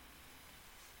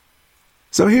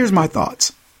 So here's my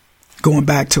thoughts, going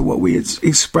back to what we had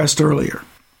expressed earlier.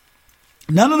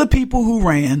 None of the people who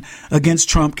ran against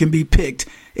Trump can be picked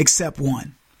except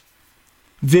one,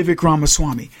 Vivek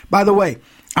Ramaswamy. By the way,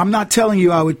 I'm not telling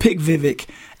you I would pick Vivek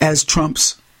as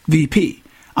Trump's VP.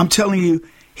 I'm telling you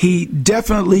he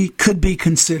definitely could be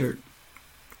considered.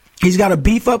 He's got to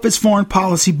beef up his foreign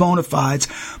policy bona fides,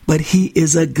 but he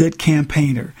is a good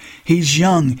campaigner. He's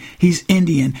young. He's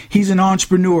Indian. He's an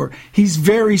entrepreneur. He's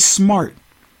very smart.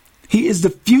 He is the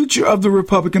future of the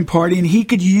Republican Party, and he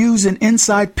could use an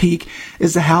inside peek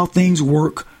as to how things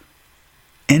work,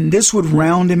 and this would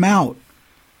round him out.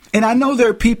 And I know there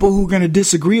are people who are going to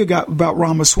disagree about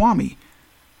Ramaswamy.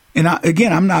 And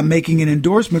I'm not making an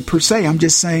endorsement per se. I'm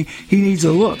just saying he needs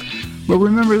a look. But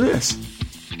remember this.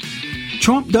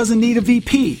 Trump doesn't need a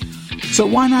VP. So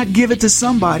why not give it to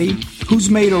somebody who's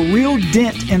made a real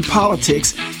dent in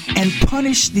politics and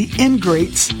punish the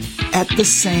ingrates at the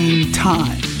same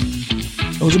time?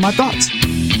 Those are my thoughts.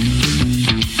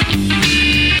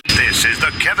 This is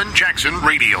the Kevin Jackson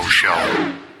Radio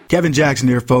Show. Kevin Jackson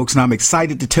here, folks, and I'm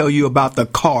excited to tell you about the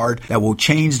card that will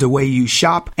change the way you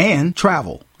shop and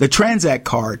travel. The Transact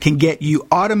card can get you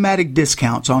automatic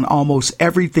discounts on almost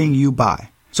everything you buy.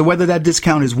 So whether that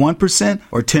discount is 1%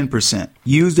 or 10%,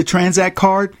 use the Transact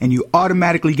card and you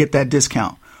automatically get that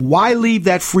discount. Why leave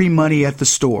that free money at the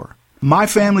store? My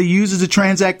family uses the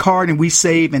Transact card and we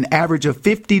save an average of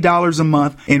 $50 a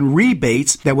month in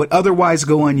rebates that would otherwise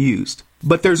go unused.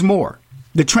 But there's more.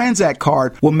 The Transact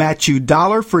card will match you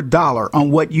dollar for dollar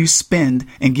on what you spend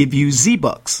and give you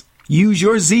Z-Bucks. Use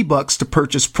your Z-Bucks to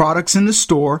purchase products in the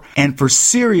store and for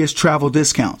serious travel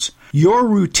discounts. Your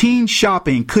routine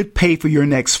shopping could pay for your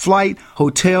next flight,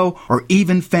 hotel, or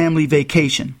even family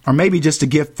vacation, or maybe just a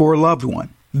gift for a loved one.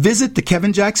 Visit the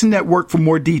Kevin Jackson Network for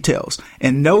more details.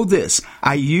 And know this,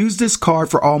 I use this card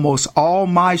for almost all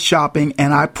my shopping,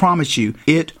 and I promise you,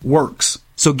 it works.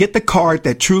 So get the card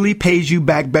that truly pays you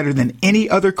back better than any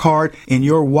other card in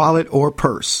your wallet or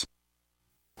purse.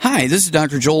 Hi, this is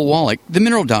Dr. Joel Wallach, the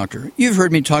Mineral Doctor. You've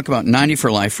heard me talk about 90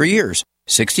 for Life for years.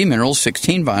 60 minerals,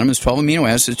 16 vitamins, 12 amino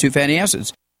acids, 2 fatty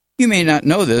acids. You may not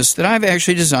know this, that I've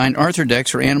actually designed Arthrodex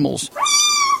for animals.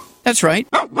 That's right.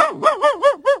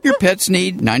 Your pets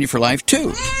need 90 for Life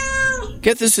too.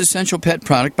 Get this essential pet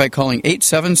product by calling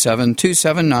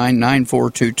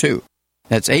 877-279-9422.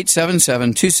 That's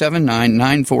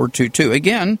 877-279-9422.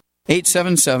 Again,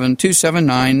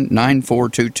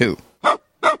 877-279-9422.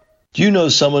 Do you know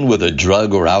someone with a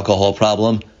drug or alcohol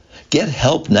problem? Get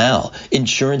help now.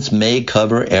 Insurance may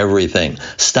cover everything.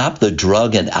 Stop the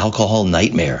drug and alcohol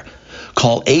nightmare.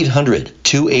 Call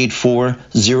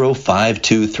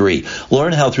 800-284-0523.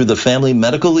 Learn how through the Family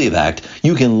Medical Leave Act,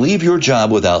 you can leave your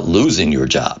job without losing your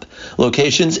job.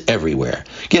 Locations everywhere.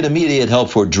 Get immediate help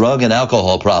for drug and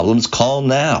alcohol problems. Call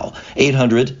now.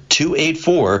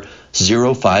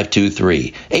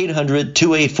 800-284-0523.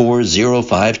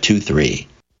 800-284-0523.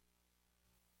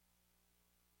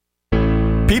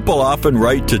 People often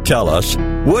write to tell us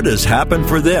what has happened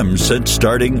for them since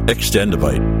starting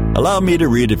Extendivite. Allow me to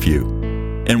read a few.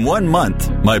 In 1 month,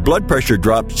 my blood pressure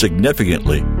dropped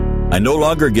significantly. I no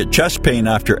longer get chest pain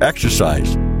after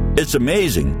exercise. It's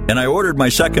amazing, and I ordered my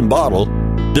second bottle.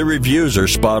 The reviews are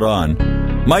spot on.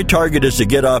 My target is to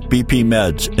get off BP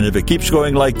meds, and if it keeps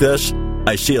going like this,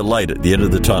 I see a light at the end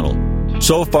of the tunnel.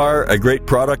 So far, a great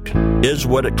product is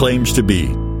what it claims to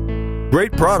be.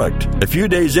 Great product. A few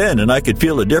days in and I could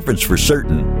feel a difference for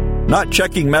certain. Not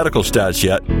checking medical stats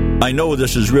yet. I know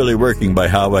this is really working by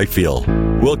how I feel.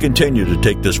 We'll continue to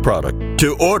take this product.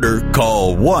 To order,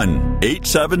 call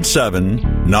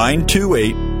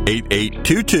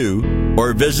 1-877-928-8822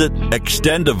 or visit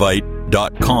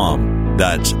extendovite.com.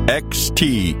 That's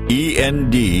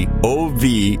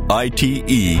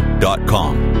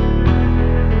XTENDOVITE.com.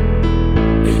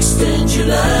 Extend your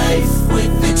life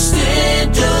with Extendovite.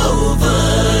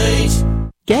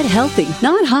 Get healthy,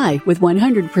 not high, with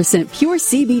 100% pure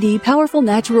CBD powerful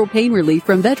natural pain relief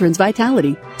from Veterans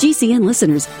Vitality. GCN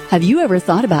listeners, have you ever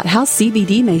thought about how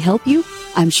CBD may help you?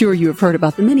 I'm sure you have heard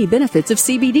about the many benefits of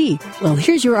CBD. Well,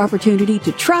 here's your opportunity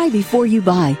to try before you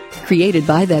buy. Created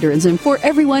by veterans and for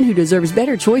everyone who deserves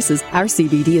better choices, our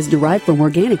CBD is derived from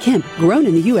organic hemp, grown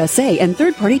in the USA and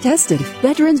third-party tested.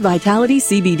 Veterans Vitality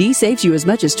CBD saves you as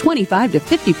much as 25 to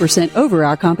 50% over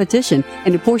our competition,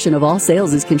 and a portion of all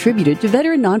sales is contributed to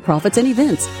veteran nonprofits and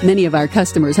events. Many of our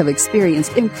customers have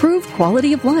experienced improved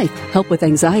quality of life, help with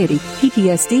anxiety,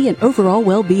 PTSD, and overall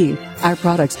well-being. Our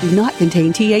products do not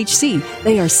contain THC.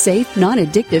 They are safe,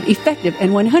 non-addictive, effective,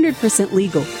 and 100%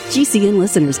 legal. GCN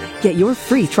listeners, get your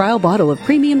free trial bottle of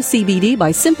premium CBD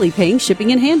by simply paying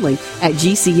shipping and handling at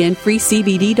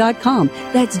GCNFreeCBD.com.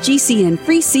 That's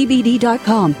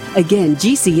GCNFreeCBD.com. Again,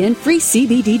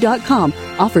 GCNFreeCBD.com.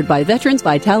 Offered by Veterans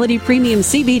Vitality Premium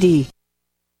CBD.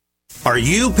 Are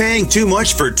you paying too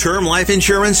much for term life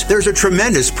insurance? There's a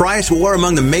tremendous price war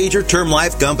among the major term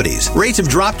life companies. Rates have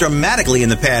dropped dramatically in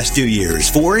the past 2 years.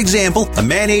 For example, a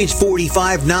man age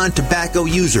 45 non-tobacco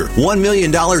user, $1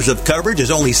 million of coverage is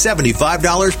only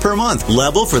 $75 per month,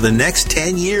 level for the next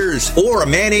 10 years. Or a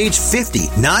man age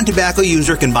 50 non-tobacco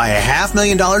user can buy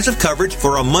 $500,000 of coverage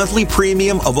for a monthly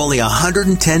premium of only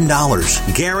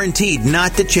 $110, guaranteed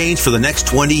not to change for the next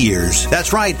 20 years.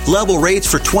 That's right, level rates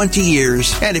for 20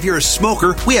 years. And if you're a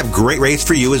smoker, we have great rates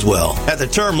for you as well. At the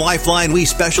Term Lifeline, we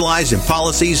specialize in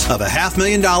policies of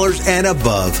 $500,000 and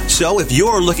above. So if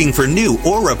you're looking for new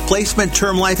or replacement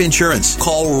term life insurance,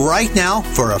 call right now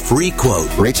for a free quote.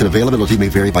 Rates and availability may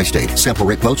vary by state. Sample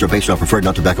rate quotes are based on preferred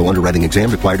non-tobacco underwriting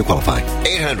exam required to qualify.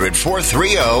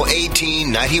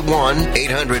 800-430-1891.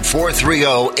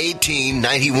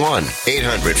 800-430-1891.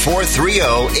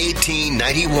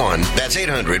 800-430-1891. That's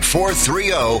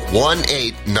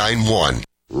 800-430-1891.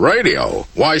 Radio?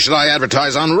 Why should I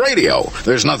advertise on radio?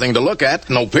 There's nothing to look at,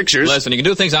 no pictures. Listen, you can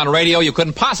do things on radio you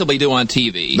couldn't possibly do on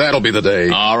TV. That'll be the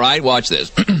day. All right, watch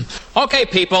this. Okay,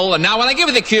 people, and now when I give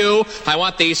you the cue, I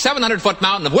want the 700-foot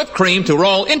mountain of whipped cream to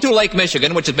roll into Lake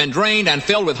Michigan, which has been drained and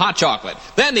filled with hot chocolate.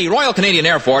 Then the Royal Canadian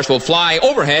Air Force will fly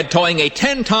overhead towing a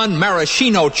 10-ton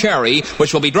maraschino cherry,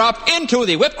 which will be dropped into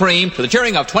the whipped cream to the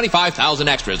cheering of 25,000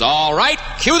 extras. All right,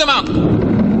 cue the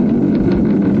mountain.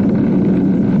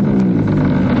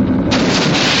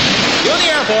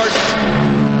 Force.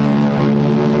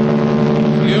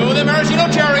 You the maraschino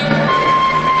cherry.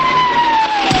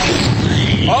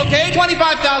 Okay,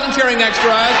 25,000 cheering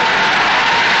extras.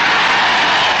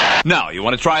 Now, you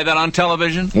want to try that on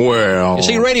television? Well... You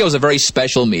see, radio is a very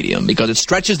special medium because it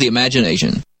stretches the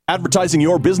imagination. Advertising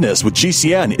your business with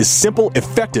GCN is simple,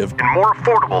 effective, and more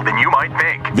affordable than you might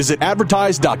think. Visit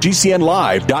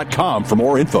advertise.gcnlive.com for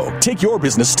more info. Take your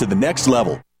business to the next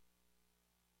level.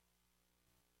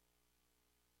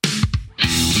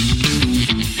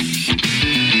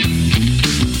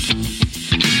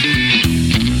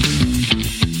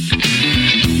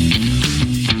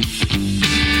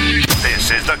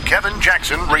 The Kevin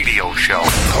Jackson Radio Show.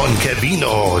 Con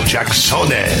Kevino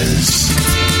Jacksones.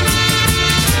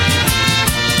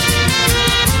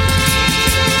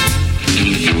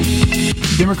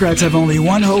 Democrats have only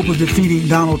one hope of defeating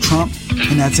Donald Trump,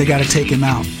 and that's they got to take him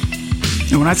out.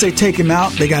 And when I say take him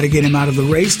out, they got to get him out of the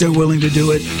race. They're willing to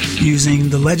do it using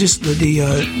the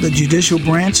judicial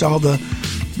branch, all the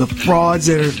frauds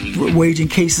that are waging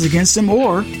cases against him,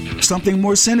 or something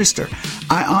more sinister.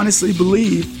 I honestly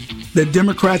believe that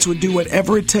Democrats would do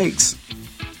whatever it takes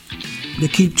to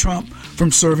keep Trump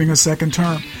from serving a second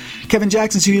term. Kevin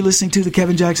Jackson, so you're listening to the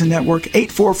Kevin Jackson Network,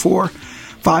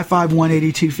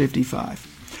 844-551-8255.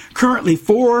 Currently,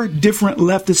 4 different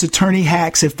leftist attorney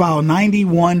hacks have filed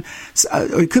 91,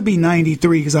 it could be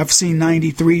 93 because I've seen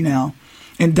 93 now,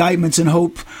 indictments in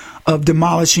hope of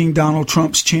demolishing Donald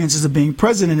Trump's chances of being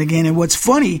president again. And what's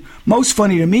funny, most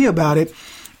funny to me about it,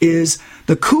 is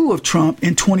the coup of Trump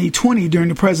in 2020 during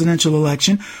the presidential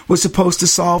election was supposed to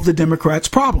solve the Democrats'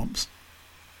 problems.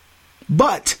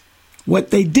 But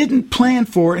what they didn't plan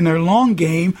for in their long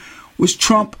game was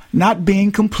Trump not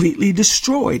being completely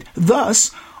destroyed.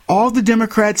 Thus, all the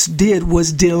Democrats did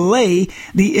was delay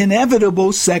the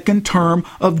inevitable second term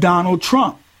of Donald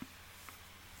Trump.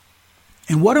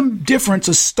 And what a difference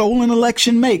a stolen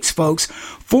election makes, folks.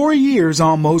 4 years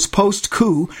almost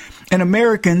post-coup, and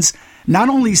Americans not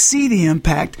only see the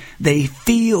impact, they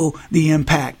feel the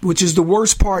impact, which is the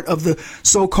worst part of the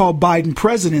so-called Biden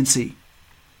presidency.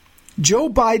 Joe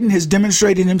Biden has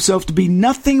demonstrated himself to be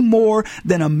nothing more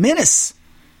than a menace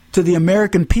to the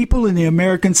American people and the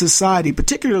American society,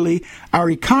 particularly our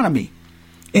economy.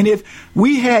 And if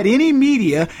we had any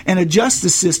media and a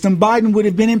justice system, Biden would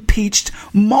have been impeached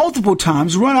multiple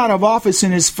times, run out of office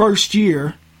in his first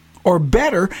year, or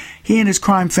better, he and his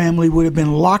crime family would have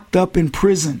been locked up in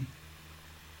prison.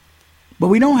 But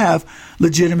we don't have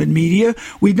legitimate media.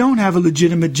 We don't have a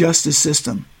legitimate justice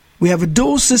system. We have a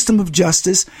dual system of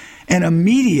justice and a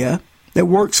media that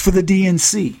works for the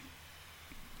DNC.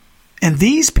 And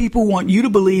these people want you to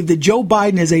believe that Joe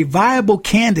Biden is a viable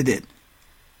candidate.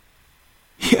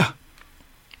 Yeah,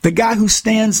 the guy who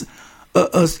stands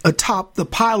atop the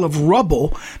pile of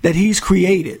rubble that he's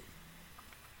created.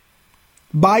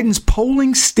 Biden's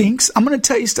polling stinks. I'm going to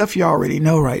tell you stuff you already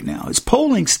know right now. His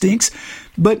polling stinks,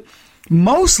 but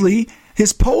mostly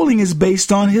his polling is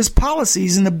based on his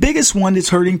policies. And the biggest one that's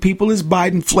hurting people is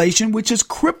Bidenflation, which has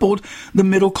crippled the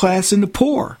middle class and the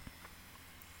poor.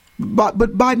 But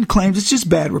Biden claims it's just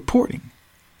bad reporting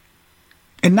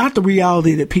and not the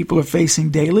reality that people are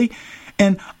facing daily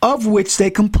and of which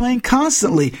they complain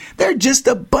constantly. They're just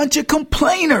a bunch of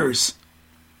complainers.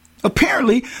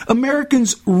 Apparently,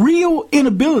 Americans' real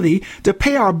inability to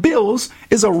pay our bills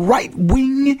is a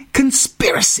right-wing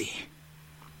conspiracy.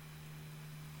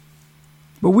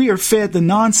 But we are fed the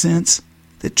nonsense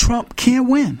that Trump can't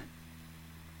win.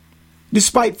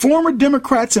 Despite former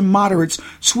Democrats and moderates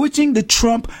switching to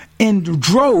Trump in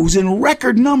droves in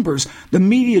record numbers, the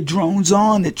media drones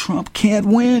on that Trump can't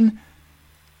win.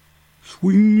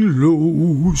 Swing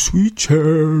low, sweet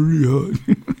chariot.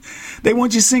 They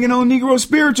want you singing on Negro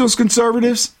spirituals,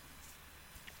 conservatives.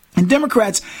 And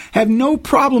Democrats have no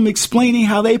problem explaining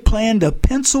how they plan to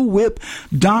pencil whip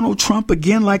Donald Trump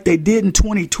again like they did in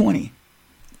 2020.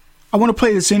 I want to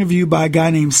play this interview by a guy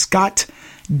named Scott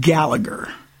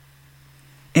Gallagher.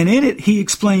 And in it, he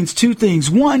explains two things.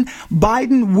 One,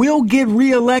 Biden will get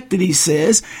reelected, he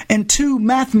says. And two,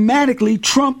 mathematically,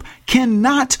 Trump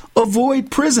cannot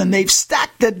avoid prison. They've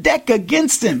stacked the deck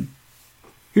against him.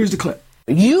 Here's the clip.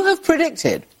 You have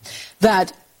predicted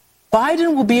that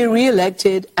Biden will be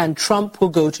reelected and Trump will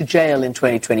go to jail in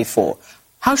 2024.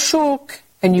 How sure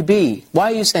can you be?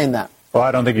 Why are you saying that? Well,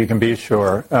 I don't think you can be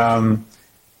sure.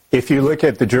 If you look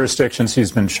at the jurisdictions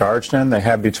he's been charged in, they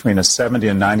have between a 70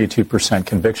 and 92%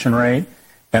 conviction rate,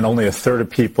 and only a third of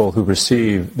people who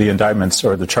receive the indictments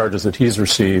or the charges that he's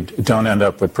received don't end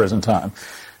up with prison time.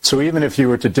 So even if you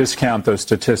were to discount those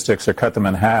statistics or cut them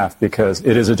in half because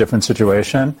it is a different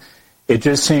situation, it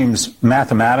just seems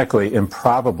mathematically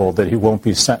improbable that he won't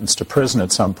be sentenced to prison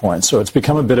at some point. So it's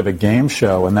become a bit of a game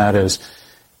show, and that is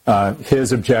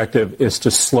his objective is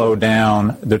to slow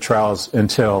down the trials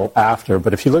until after.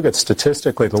 But if you look at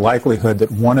statistically the likelihood that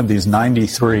one of these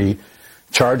 93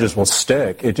 charges will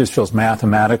stick, it just feels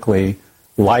mathematically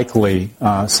likely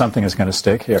something is going to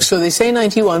stick here. So they say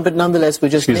 91, but nonetheless we're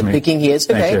just nitpicking here. It's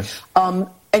okay.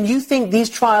 And you think these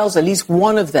trials, at least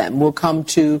one of them, will come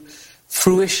to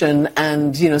fruition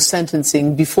and,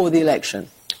 sentencing before the election?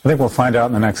 I think we'll find out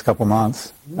in the next couple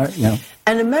months. And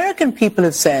American people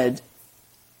have said,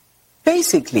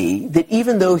 basically, that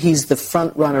even though he's the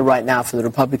front runner right now for the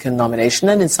Republican nomination,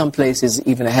 and in some places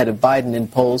even ahead of Biden in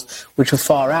polls, which are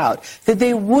far out, that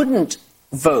they wouldn't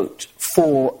vote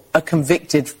for a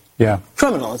convicted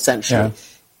criminal, essentially. Yeah.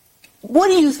 What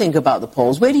do you think about the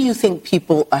polls? Where do you think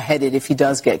people are headed if he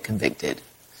does get convicted?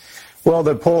 Well,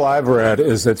 the poll I've read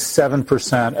is that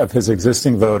 7% of his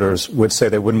existing voters would say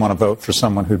they wouldn't want to vote for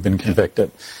someone who'd been convicted.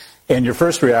 And your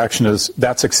first reaction is,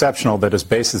 that's exceptional that his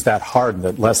base is that hard,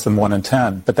 that less than 1 in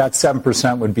 10. But that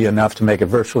 7% would be enough to make it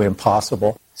virtually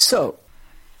impossible. So,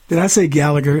 did I say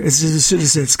Gallagher? It should have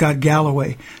said Scott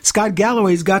Galloway. Scott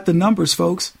Galloway's got the numbers,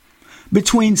 folks.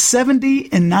 Between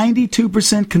 70 and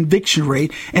 92% conviction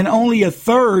rate, and only a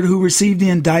third who received the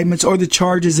indictments or the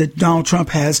charges that Donald Trump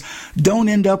has don't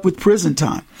end up with prison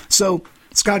time. So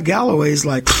Scott Galloway is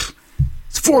like,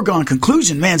 it's a foregone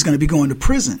conclusion, man's going to be going to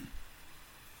prison.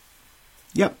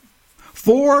 Yep.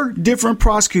 4 different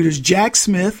prosecutors, Jack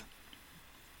Smith,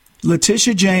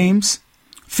 Letitia James,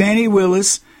 Fannie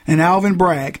Willis, and Alvin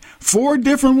Bragg, 4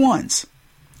 different ones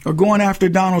are going after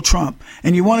Donald Trump.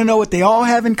 And you want to know what they all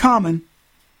have in common?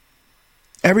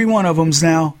 Every one of them's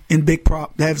now in big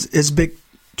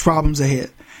problems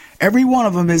ahead. Every one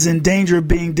of them is in danger of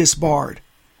being disbarred.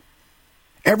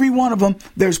 Every one of them,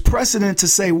 there's precedent to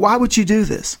say, why would you do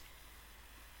this?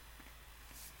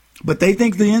 But they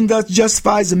think the end thus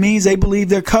justifies the means. They believe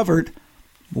they're covered.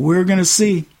 We're going to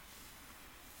see.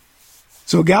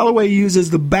 So Galloway uses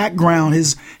the background,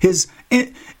 his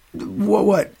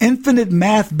infinite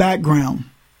math background.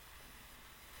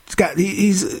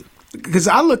 He's because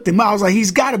I looked him up, I was like,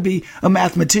 he's got to be a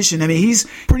mathematician. I mean, he's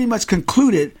pretty much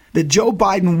concluded that Joe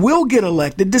Biden will get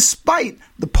elected despite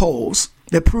the polls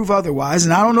that prove otherwise.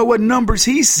 And I don't know what numbers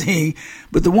he's seeing,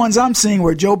 but the ones I'm seeing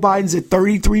where Joe Biden's at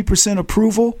 33%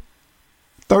 approval,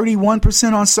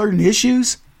 31% on certain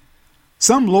issues,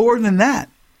 some lower than that.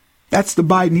 That's the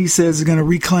Biden he says is going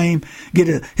to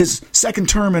get his second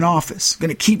term in office, going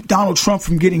to keep Donald Trump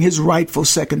from getting his rightful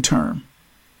second term.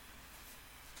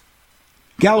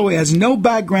 Galloway has no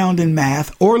background in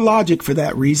math or logic for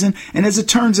that reason, and as it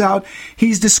turns out,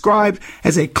 he's described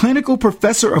as a clinical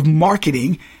professor of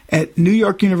marketing at New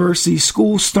York University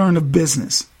School Stern of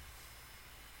Business.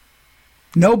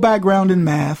 No background in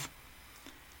math,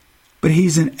 but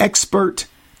he's an expert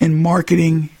in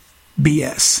marketing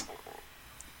BS.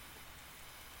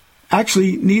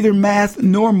 Actually, neither math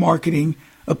nor marketing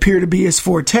appear to be his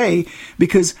forte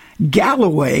because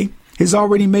Galloway has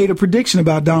already made a prediction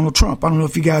about Donald Trump. I don't know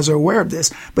if you guys are aware of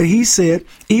this, but he said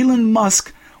Elon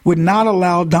Musk would not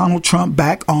allow Donald Trump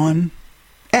back on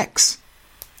X,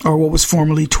 or what was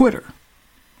formerly Twitter.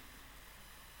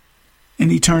 And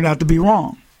he turned out to be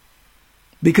wrong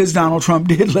because Donald Trump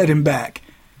did let him back.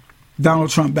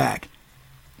 Donald Trump back.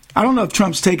 I don't know if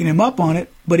Trump's taking him up on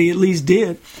it, but he at least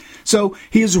did. So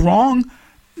he is wrong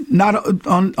not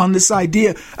on this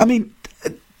idea. I mean,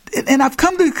 and I've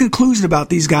come to a conclusion about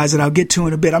these guys that I'll get to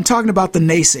in a bit. I'm talking about the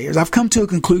naysayers. I've come to a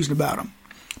conclusion about them.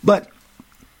 But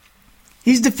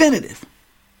he's definitive.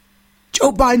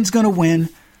 Joe Biden's going to win.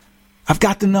 I've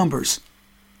got the numbers.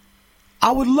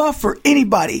 I would love for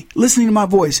anybody listening to my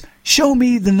voice, show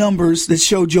me the numbers that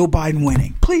show Joe Biden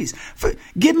winning. Please,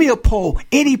 give me a poll,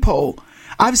 any poll.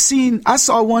 I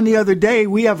saw one the other day.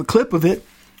 We have a clip of it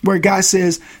where a guy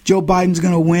says Joe Biden's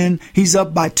going to win. He's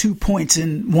up by 2 points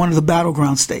in one of the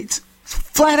battleground states. It's a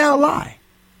flat out lie.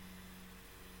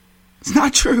 It's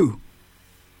not true.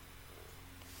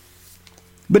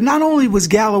 But not only was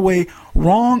Galloway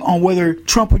wrong on whether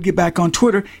Trump would get back on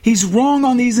Twitter, he's wrong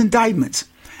on these indictments.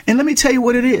 And let me tell you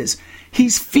what it is.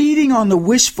 He's feeding on the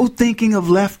wishful thinking of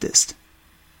leftists.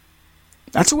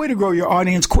 That's a way to grow your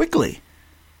audience quickly.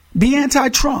 Be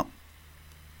anti-Trump.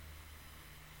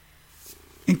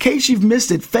 In case you've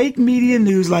missed it, fake media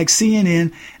news like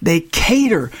CNN, they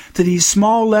cater to these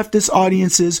small leftist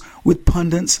audiences with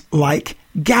pundits like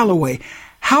Galloway.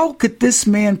 How could this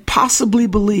man possibly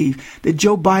believe that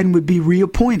Joe Biden would be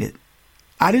reappointed?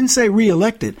 I didn't say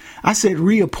reelected. I said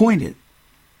reappointed.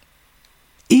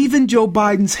 Even Joe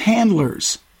Biden's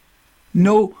handlers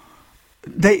know,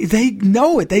 they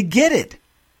know it. They get it.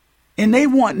 And they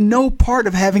want no part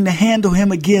of having to handle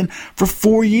him again for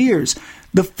 4 years.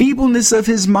 The feebleness of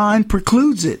his mind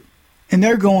precludes it. And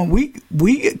they're going,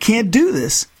 we can't do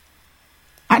this.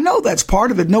 I know that's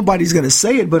part of it. Nobody's going to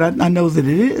say it, but I know that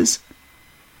it is.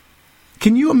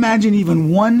 Can you imagine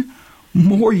even one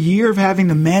more year of having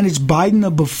to manage Biden, a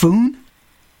buffoon?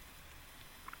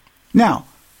 Now,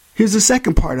 here's the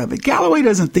second part of it. Galloway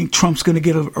doesn't think Trump's going to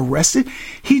get arrested.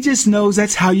 He just knows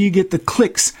that's how you get the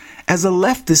clicks as a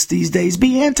leftist these days.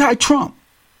 Be anti-Trump.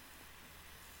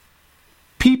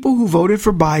 People who voted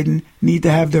for Biden need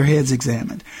to have their heads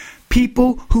examined.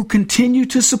 People who continue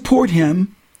to support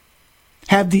him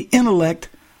have the intellect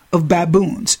of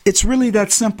baboons. It's really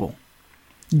that simple.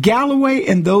 Galloway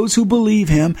and those who believe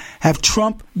him have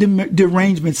Trump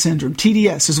derangement syndrome.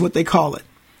 TDS is what they call it.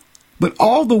 But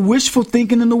all the wishful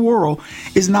thinking in the world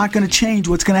is not going to change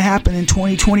what's going to happen in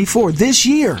 2024. This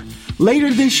year,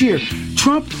 later this year,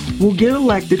 Trump will get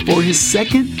elected for his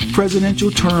second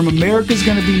presidential term. America's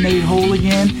going to be made whole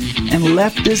again, and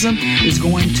leftism is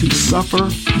going to suffer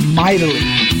mightily,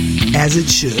 as it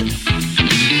should.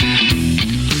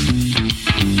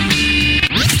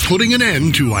 Putting an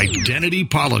end to identity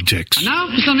politics. And now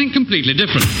for something completely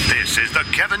different. This is the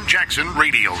Kevin Jackson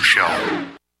Radio Show.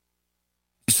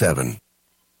 7.